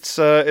 it's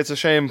a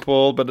shame,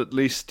 Paul, but at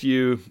least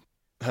you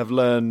have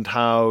learned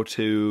how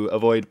to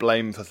avoid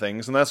blame for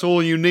things, and that's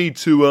all you need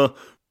to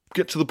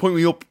get to the point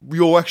where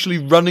you're actually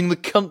running the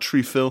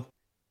country, Phil.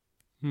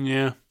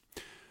 Yeah.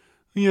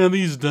 Yeah,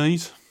 these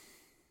days.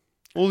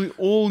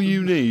 All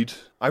you need.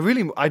 I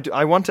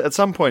want to, at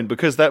some point,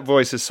 because that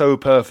voice is so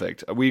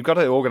perfect, we've got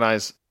to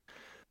organise...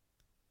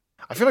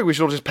 I feel like we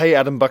should all just pay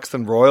Adam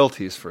Buxton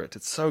royalties for it.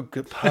 It's so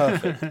good,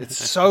 perfect. It's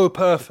so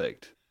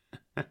perfect.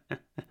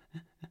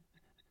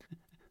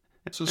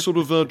 It's a sort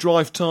of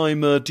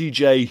drive-time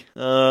DJ,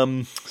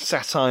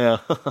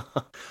 satire,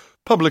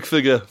 public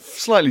figure,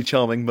 slightly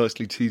charming,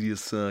 mostly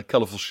tedious,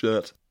 colourful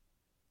shirt.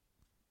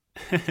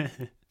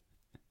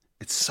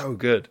 It's so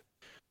good.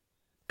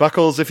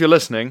 Buckles, if you're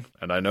listening,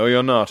 and I know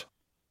you're not,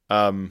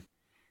 I'll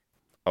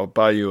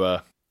buy you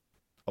an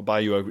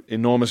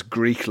enormous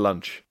Greek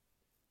lunch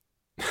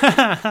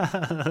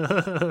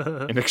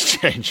in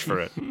exchange for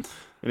it.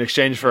 In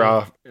exchange for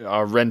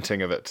our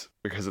renting of it,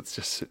 because it's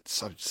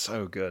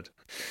so good.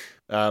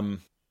 I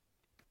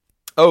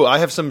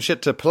have some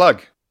shit to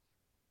plug.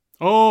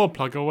 Oh,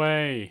 plug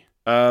away.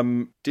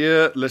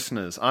 Dear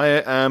listeners, I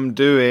am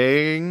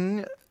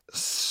doing...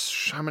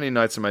 How many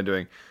nights am I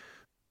doing?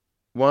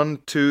 1,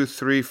 2,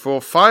 3,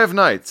 4, 5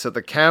 nights at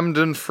the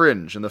Camden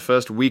Fringe in the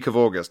first week of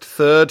August.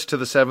 3rd to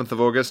the 7th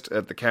of August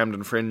at the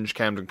Camden Fringe,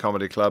 Camden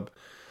Comedy Club.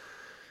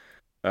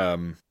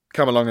 Come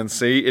along and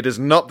see. It is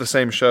not the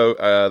same show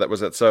that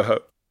was at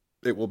Soho.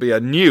 It will be a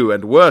new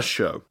and worse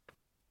show.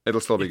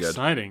 It'll still be good.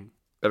 Exciting.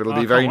 But it'll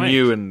be very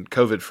new and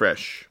COVID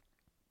fresh.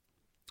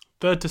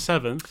 3rd to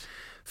 7th.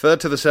 3rd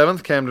to the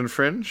 7th, Camden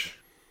Fringe.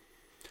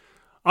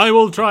 I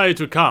will try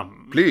to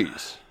come.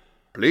 Please.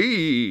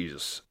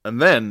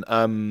 And then,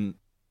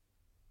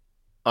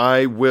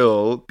 I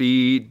will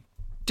be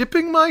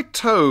dipping my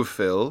toe,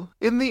 Phil,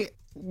 in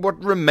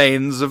what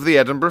remains of the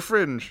Edinburgh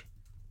Fringe.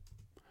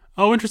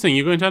 Oh, interesting.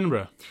 You're going to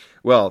Edinburgh.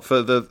 Well,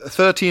 for the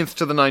 13th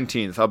to the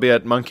 19th, I'll be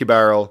at Monkey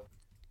Barrel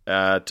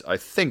at, I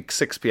think,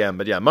 6 p.m.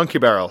 But yeah, Monkey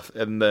Barrel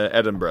in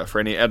Edinburgh. For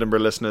any Edinburgh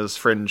listeners,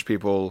 fringe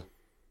people,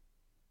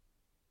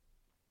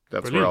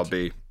 that's Brilliant. where I'll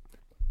be.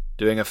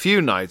 Doing a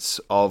few nights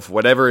of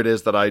whatever it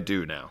is that I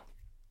do now.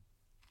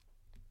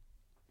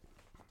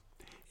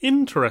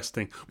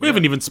 Interesting. We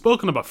haven't even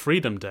spoken about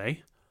Freedom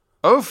Day.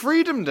 Oh,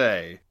 Freedom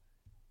Day.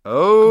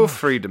 Oh,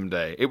 Freedom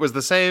Day. It was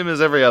the same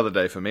as every other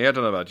day for me. I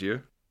don't know about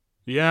you.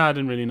 Yeah, I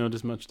didn't really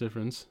notice much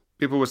difference.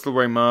 People were still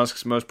wearing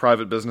masks. Most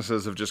private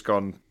businesses have just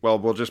gone, well,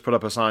 we'll just put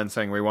up a sign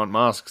saying we want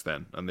masks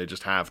then. And they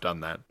just have done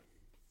that.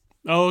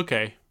 Oh,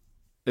 okay.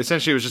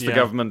 Essentially, it was just the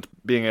government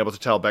being able to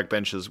tell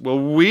backbenchers, well,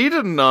 we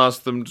didn't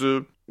ask them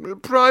to.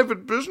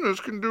 Private business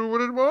can do what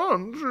it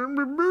wants.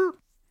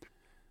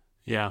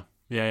 Yeah.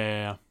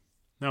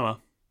 Oh,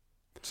 well.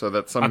 So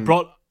that's some...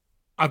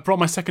 I brought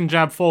my second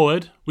jab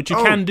forward, which you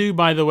can do,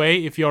 by the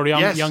way, if you're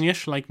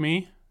youngish like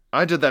me.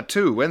 I did that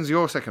too. When's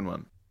your second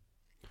one?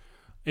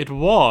 It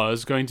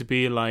was going to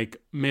be like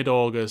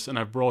mid-August, and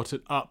I brought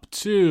it up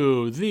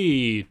to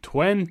the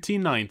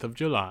 29th of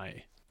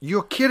July.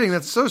 You're kidding,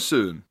 that's so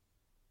soon.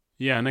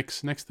 Yeah,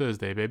 next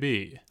Thursday,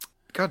 baby.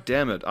 God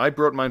damn it. I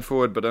brought mine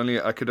forward, but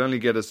I could only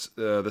get us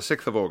the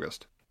 6th of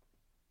August.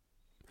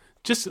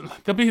 Just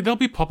there'll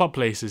be pop-up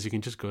places you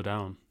can just go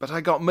down. But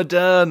I got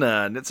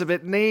Moderna, and it's a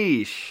bit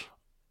niche.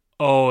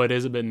 Oh, it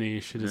is a bit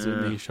niche. It is a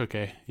bit niche.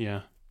 Okay,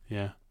 yeah.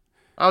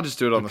 I'll just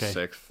do it on the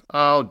 6th.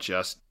 I'll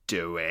just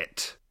do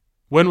it.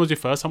 When was your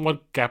first time?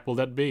 What gap will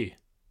that be?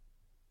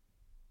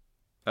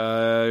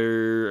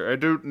 I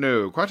don't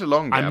know. Quite a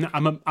long gap.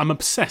 I'm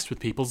obsessed with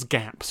people's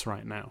gaps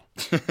right now.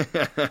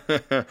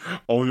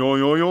 Oi,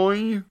 oi, oi,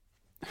 oi.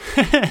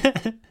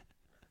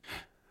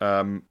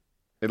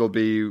 It'll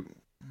be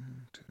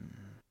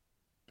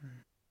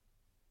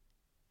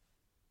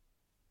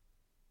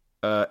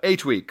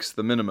 8 weeks,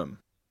 the minimum.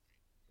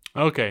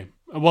 Okay.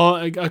 Well,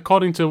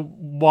 according to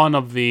one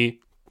of the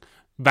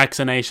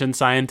vaccination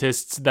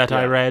scientists that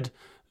I read,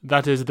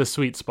 that is the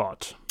sweet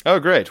spot. Oh,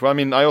 great. Well, I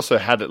mean, I also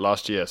had it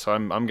last year, so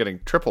I'm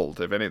getting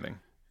tripled, if anything.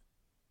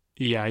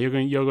 Yeah, you're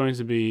going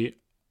to be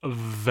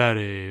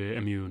very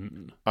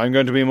immune. I'm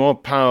going to be more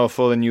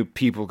powerful than you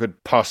people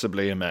could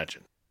possibly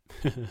imagine.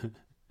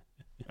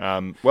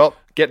 Well,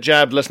 get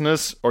jabbed,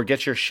 listeners, or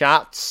get your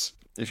shots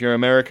if you're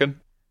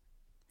American.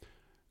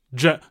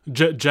 Jab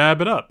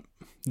it up.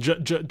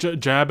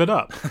 Jab it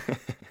up.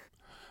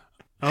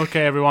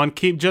 Okay, everyone,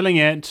 keep jilling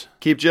it.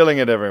 Keep jilling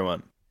it,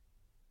 everyone.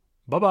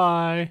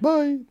 Bye-bye.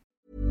 Bye.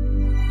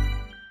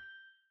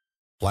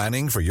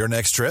 Planning for your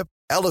next trip?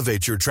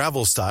 Elevate your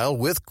travel style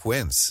with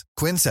Quince.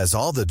 Quince has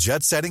all the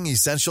jet-setting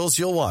essentials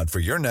you'll want for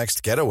your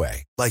next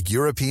getaway, like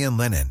European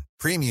linen,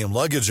 premium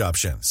luggage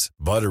options,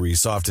 buttery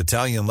soft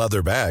Italian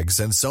leather bags,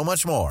 and so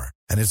much more.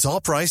 And it's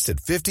all priced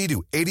at 50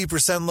 to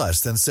 80%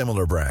 less than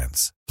similar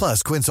brands.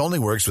 Plus, Quince only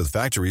works with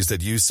factories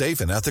that use safe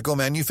and ethical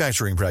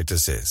manufacturing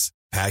practices.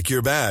 Pack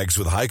your bags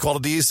with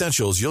high-quality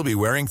essentials you'll be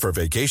wearing for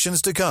vacations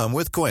to come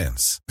with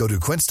Quince. Go to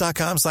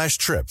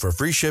quince.com/trip for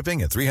free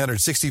shipping and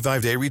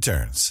 365-day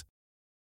returns.